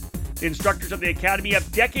 The instructors of the Academy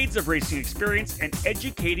have decades of racing experience and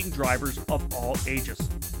educating drivers of all ages.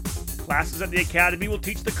 Classes at the Academy will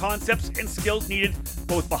teach the concepts and skills needed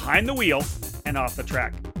both behind the wheel and off the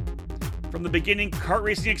track. From the beginning kart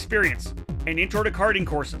racing experience and intro to karting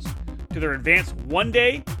courses, to their advanced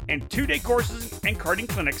 1-day and 2-day courses and karting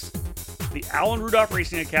clinics, the Alan Rudolph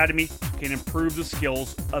Racing Academy can improve the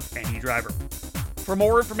skills of any driver. For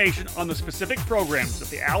more information on the specific programs that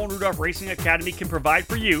the Alan Rudolph Racing Academy can provide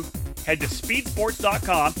for you, head to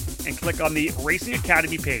speedsports.com and click on the Racing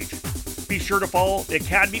Academy page. Be sure to follow the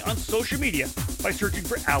Academy on social media by searching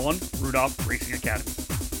for Alan Rudolph Racing Academy.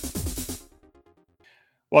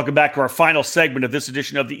 Welcome back to our final segment of this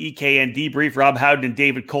edition of the EKN Debrief. Rob Howden and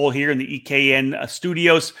David Cole here in the EKN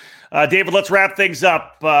studios. David, let's wrap things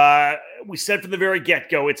up. We said from the very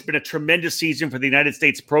get-go, it's been a tremendous season for the United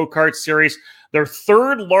States Pro Kart Series, their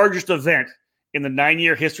third largest event in the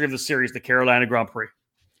 9-year history of the series, the Carolina Grand Prix.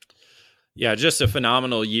 Yeah, just a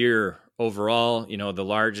phenomenal year overall. You know, the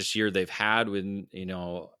largest year they've had with,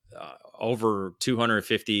 over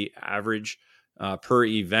 250 average per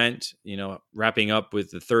event, wrapping up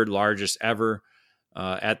with the third largest ever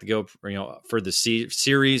at the GoPro, for the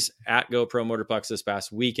series at GoPro Motorplex this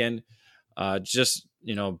past weekend.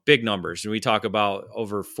 Big numbers. And we talk about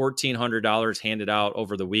over $1,400 handed out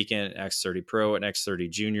over the weekend at X30 Pro and X30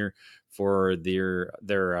 Junior for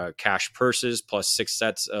their cash purses, plus 6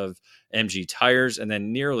 sets of MG tires, and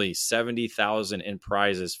then nearly $70,000 in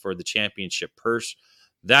prizes for the championship purse.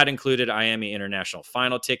 That included IAME International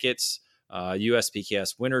Final tickets,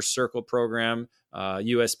 USPKS Winner's Circle program,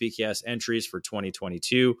 USPKS entries for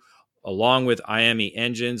 2022, along with IAME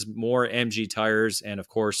engines, more MG tires, and of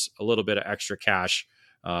course, a little bit of extra cash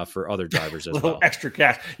for other drivers as well. Extra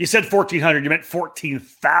cash. You said $1,400. You meant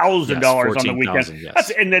 $14,000 on the weekend.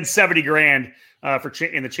 Yes. And then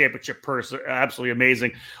 $70,000 in the championship purse. Absolutely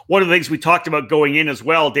amazing. One of the things we talked about going in as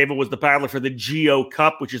well, David, was the battle for the Geo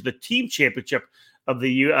Cup, which is the team championship of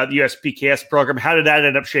the USPKS program. How did that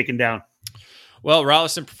end up shaking down? Well,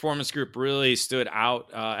 Rollison Performance Group really stood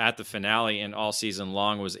out at the finale, and all season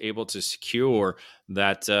long was able to secure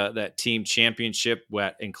that team championship,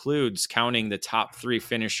 that includes counting the top 3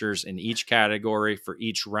 finishers in each category for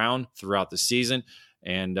each round throughout the season.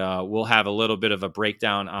 And we'll have a little bit of a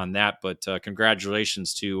breakdown on that. But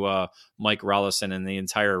congratulations to Mike Rollison and the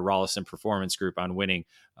entire Rollison Performance Group on winning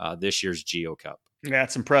this year's Geo Cup. Yeah,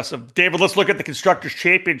 it's impressive. David, let's look at the Constructors'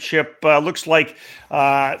 Championship. Looks like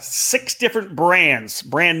 6 different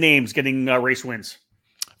brand names getting race wins.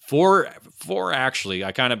 Four actually.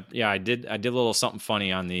 I did a little something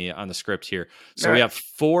funny on the script here. So we have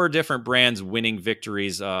 4 different brands winning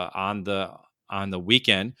victories on the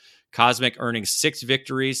weekend. Cosmic earning 6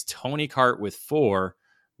 victories, Tony Kart with 4,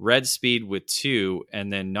 Red Speed with 2,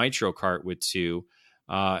 and then Nitro Kart with 2.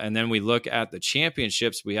 And then we look at the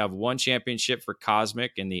championships. We have 1 championship for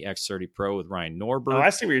Cosmic in the X30 Pro with Ryan Norberg. Oh, I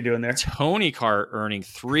see what you're doing there. Tony Kart earning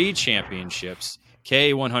 3 championships.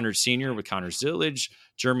 KA100 Senior with Connor Zillage.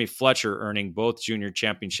 Jeremy Fletcher earning both junior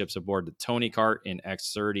championships aboard the Tony Kart in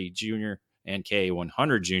X30 Junior and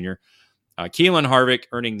KA100 Junior. Keelan Harvick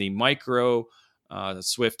earning the Micro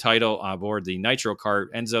Swift title aboard the Nitro Kart.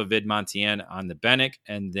 Enzo Vidmontien on the Bennett.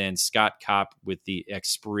 And then Scott Kopp with the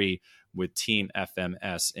Xpree with Team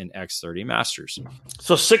FMS in X30 Masters.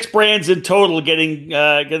 So 6 brands in total getting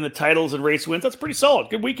the titles and race wins. That's pretty solid.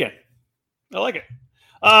 Good weekend. I like it.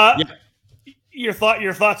 Yeah. Your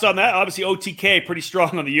thoughts on that? Obviously, OTK pretty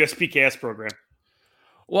strong on the USPKS program.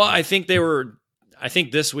 Well, I think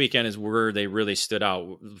this weekend is where they really stood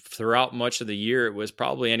out. Throughout much of the year, it was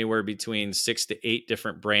probably anywhere between 6 to 8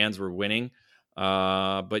 different brands were winning.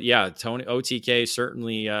 But yeah, OTK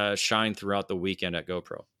certainly shined throughout the weekend at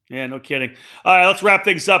GoPro. Yeah, no kidding. All right, let's wrap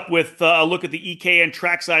things up with a look at the EKN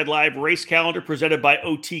Trackside Live race calendar presented by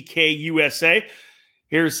OTK USA.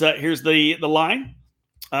 Here's the line.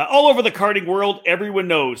 All over the karting world, everyone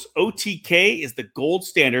knows OTK is the gold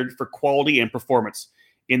standard for quality and performance.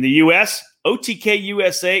 In the U.S., OTK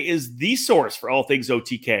USA is the source for all things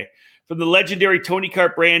OTK. From the legendary Tony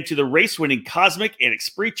Kart brand to the race-winning Cosmic and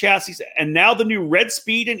Esprit chassis, and now the new Red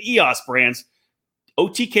Speed and EOS brands,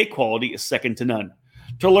 OTK quality is second to none.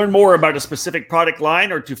 To learn more about a specific product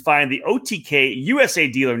line or to find the OTK USA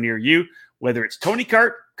dealer near you, whether it's Tony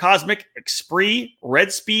Kart, Cosmic, Esprit,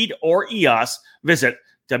 Red Speed, or EOS, visit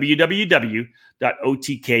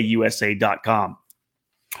www.otkusa.com.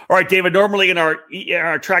 All right, David, normally in our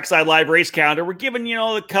Trackside Live race calendar, we're giving,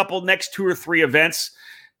 the couple next 2 or 3 events.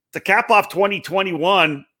 To cap off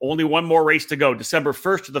 2021, only one more race to go. December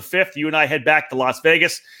 1st to the 5th, you and I head back to Las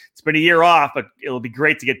Vegas. It's been a year off, but it'll be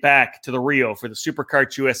great to get back to the Rio for the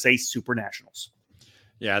SuperKarts USA Super Nationals.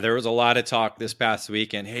 Yeah, there was a lot of talk this past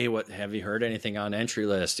weekend. Hey, what have you heard anything on entry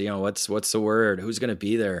list? What's the word? Who's going to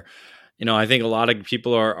be there? I think a lot of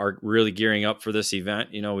people are really gearing up for this event.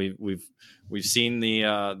 We've seen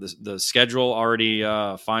the schedule already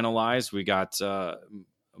finalized. We got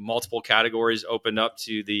multiple categories opened up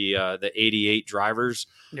to the 88 drivers.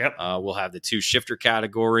 Yep. We'll have the 2 shifter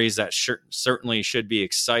categories that certainly should be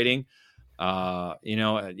exciting.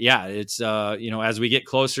 It's as we get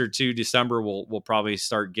closer to December, we'll probably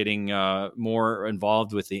start getting more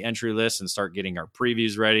involved with the entry list and start getting our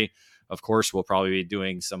previews ready. Of course, we'll probably be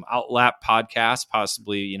doing some outlap podcasts,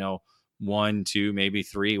 possibly 1, 2, maybe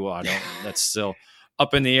 3. Well, that's still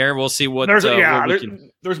up in the air. We'll see what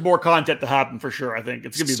there's more content to happen for sure. I think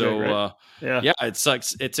it's gonna be big, right?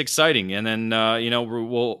 It's exciting. And then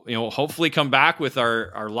we'll hopefully come back with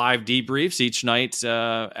our live debriefs each night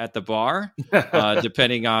at the bar,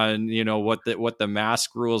 depending on what the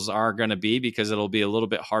mask rules are going to be, because it'll be a little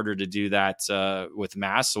bit harder to do that with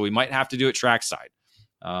masks. So we might have to do it trackside.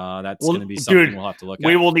 That's going to be something we'll have to look at.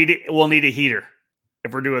 We'll need a heater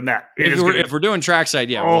if we're doing that. If we're doing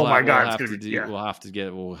trackside, yeah. Oh we'll my God, we'll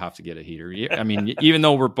have to get a heater. I mean, even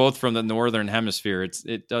though we're both from the northern hemisphere,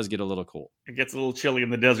 it does get a little cold. It gets a little chilly in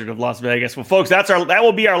the desert of Las Vegas. Well, folks, that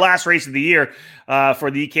will be our last race of the year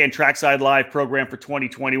for the EKN Trackside Live program for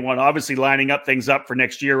 2021. Obviously, lining up things up for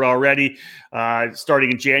next year already.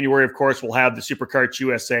 Starting in January, of course, we'll have the SuperKarts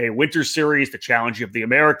USA Winter Series, the Challenge of the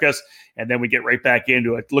Americas, and then we get right back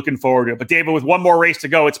into it. Looking forward to it. But David, with one more race to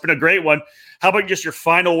go, it's been a great one. How about just your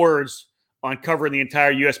final words on covering the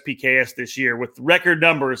entire USPKS this year? With record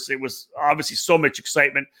numbers, it was obviously so much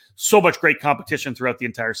excitement, so much great competition throughout the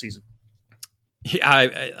entire season.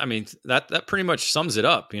 Yeah, I mean, that pretty much sums it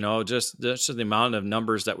up. Just the amount of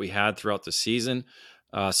numbers that we had throughout the season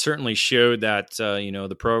certainly showed that,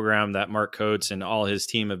 the program that Mark Coates and all his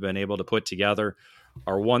team have been able to put together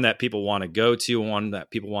are one that people want to go to, one that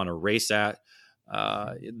people want to race at.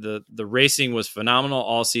 The racing was phenomenal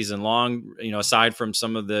all season long. Aside from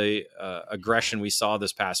some of the aggression we saw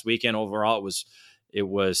this past weekend, overall it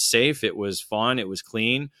was safe, it was fun, it was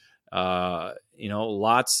clean. Lots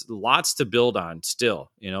to build on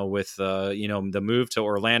still. With the move to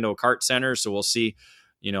Orlando Kart Center, so we'll see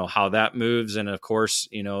how that moves. And of course,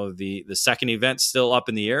 the second event's still up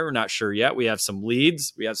in the air. We're not sure yet. We have some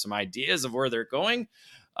leads, we have some ideas of where they're going.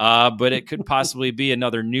 But it could possibly be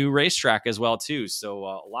another new racetrack as well, too.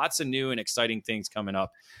 So lots of new and exciting things coming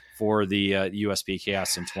up for the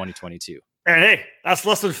USPKS in 2022. And hey, that's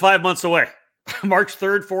less than 5 months away. March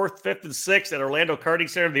 3rd, 4th, 5th, and 6th at Orlando Karting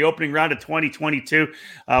Center, the opening round of 2022.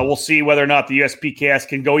 We'll see whether or not the USPKS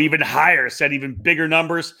can go even higher, set even bigger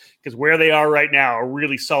numbers, because where they are right now, a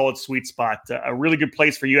really solid sweet spot, a really good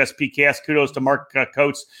place for USPKS. Kudos to Mark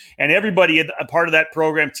Coates and everybody a part of that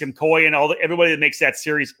program, Tim Coy and everybody that makes that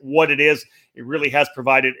series what it is. It really has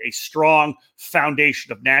provided a strong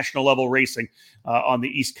foundation of national level racing on the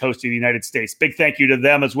East Coast of the United States. Big thank you to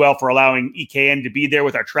them as well for allowing EKN to be there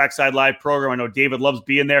with our Trackside Live program. I know David loves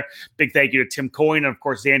being there. Big thank you to Tim Coyne and, of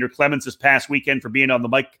course, Xander Clemens this past weekend for being on the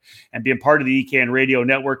mic and being part of the EKN Radio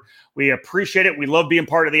Network. We appreciate it. We love being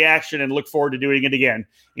part of the action and look forward to doing it again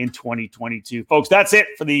in 2022. Folks, that's it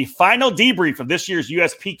for the final debrief of this year's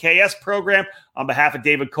USPKS program. On behalf of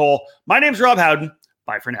David Cole, my name's Rob Howden.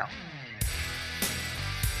 Bye for now.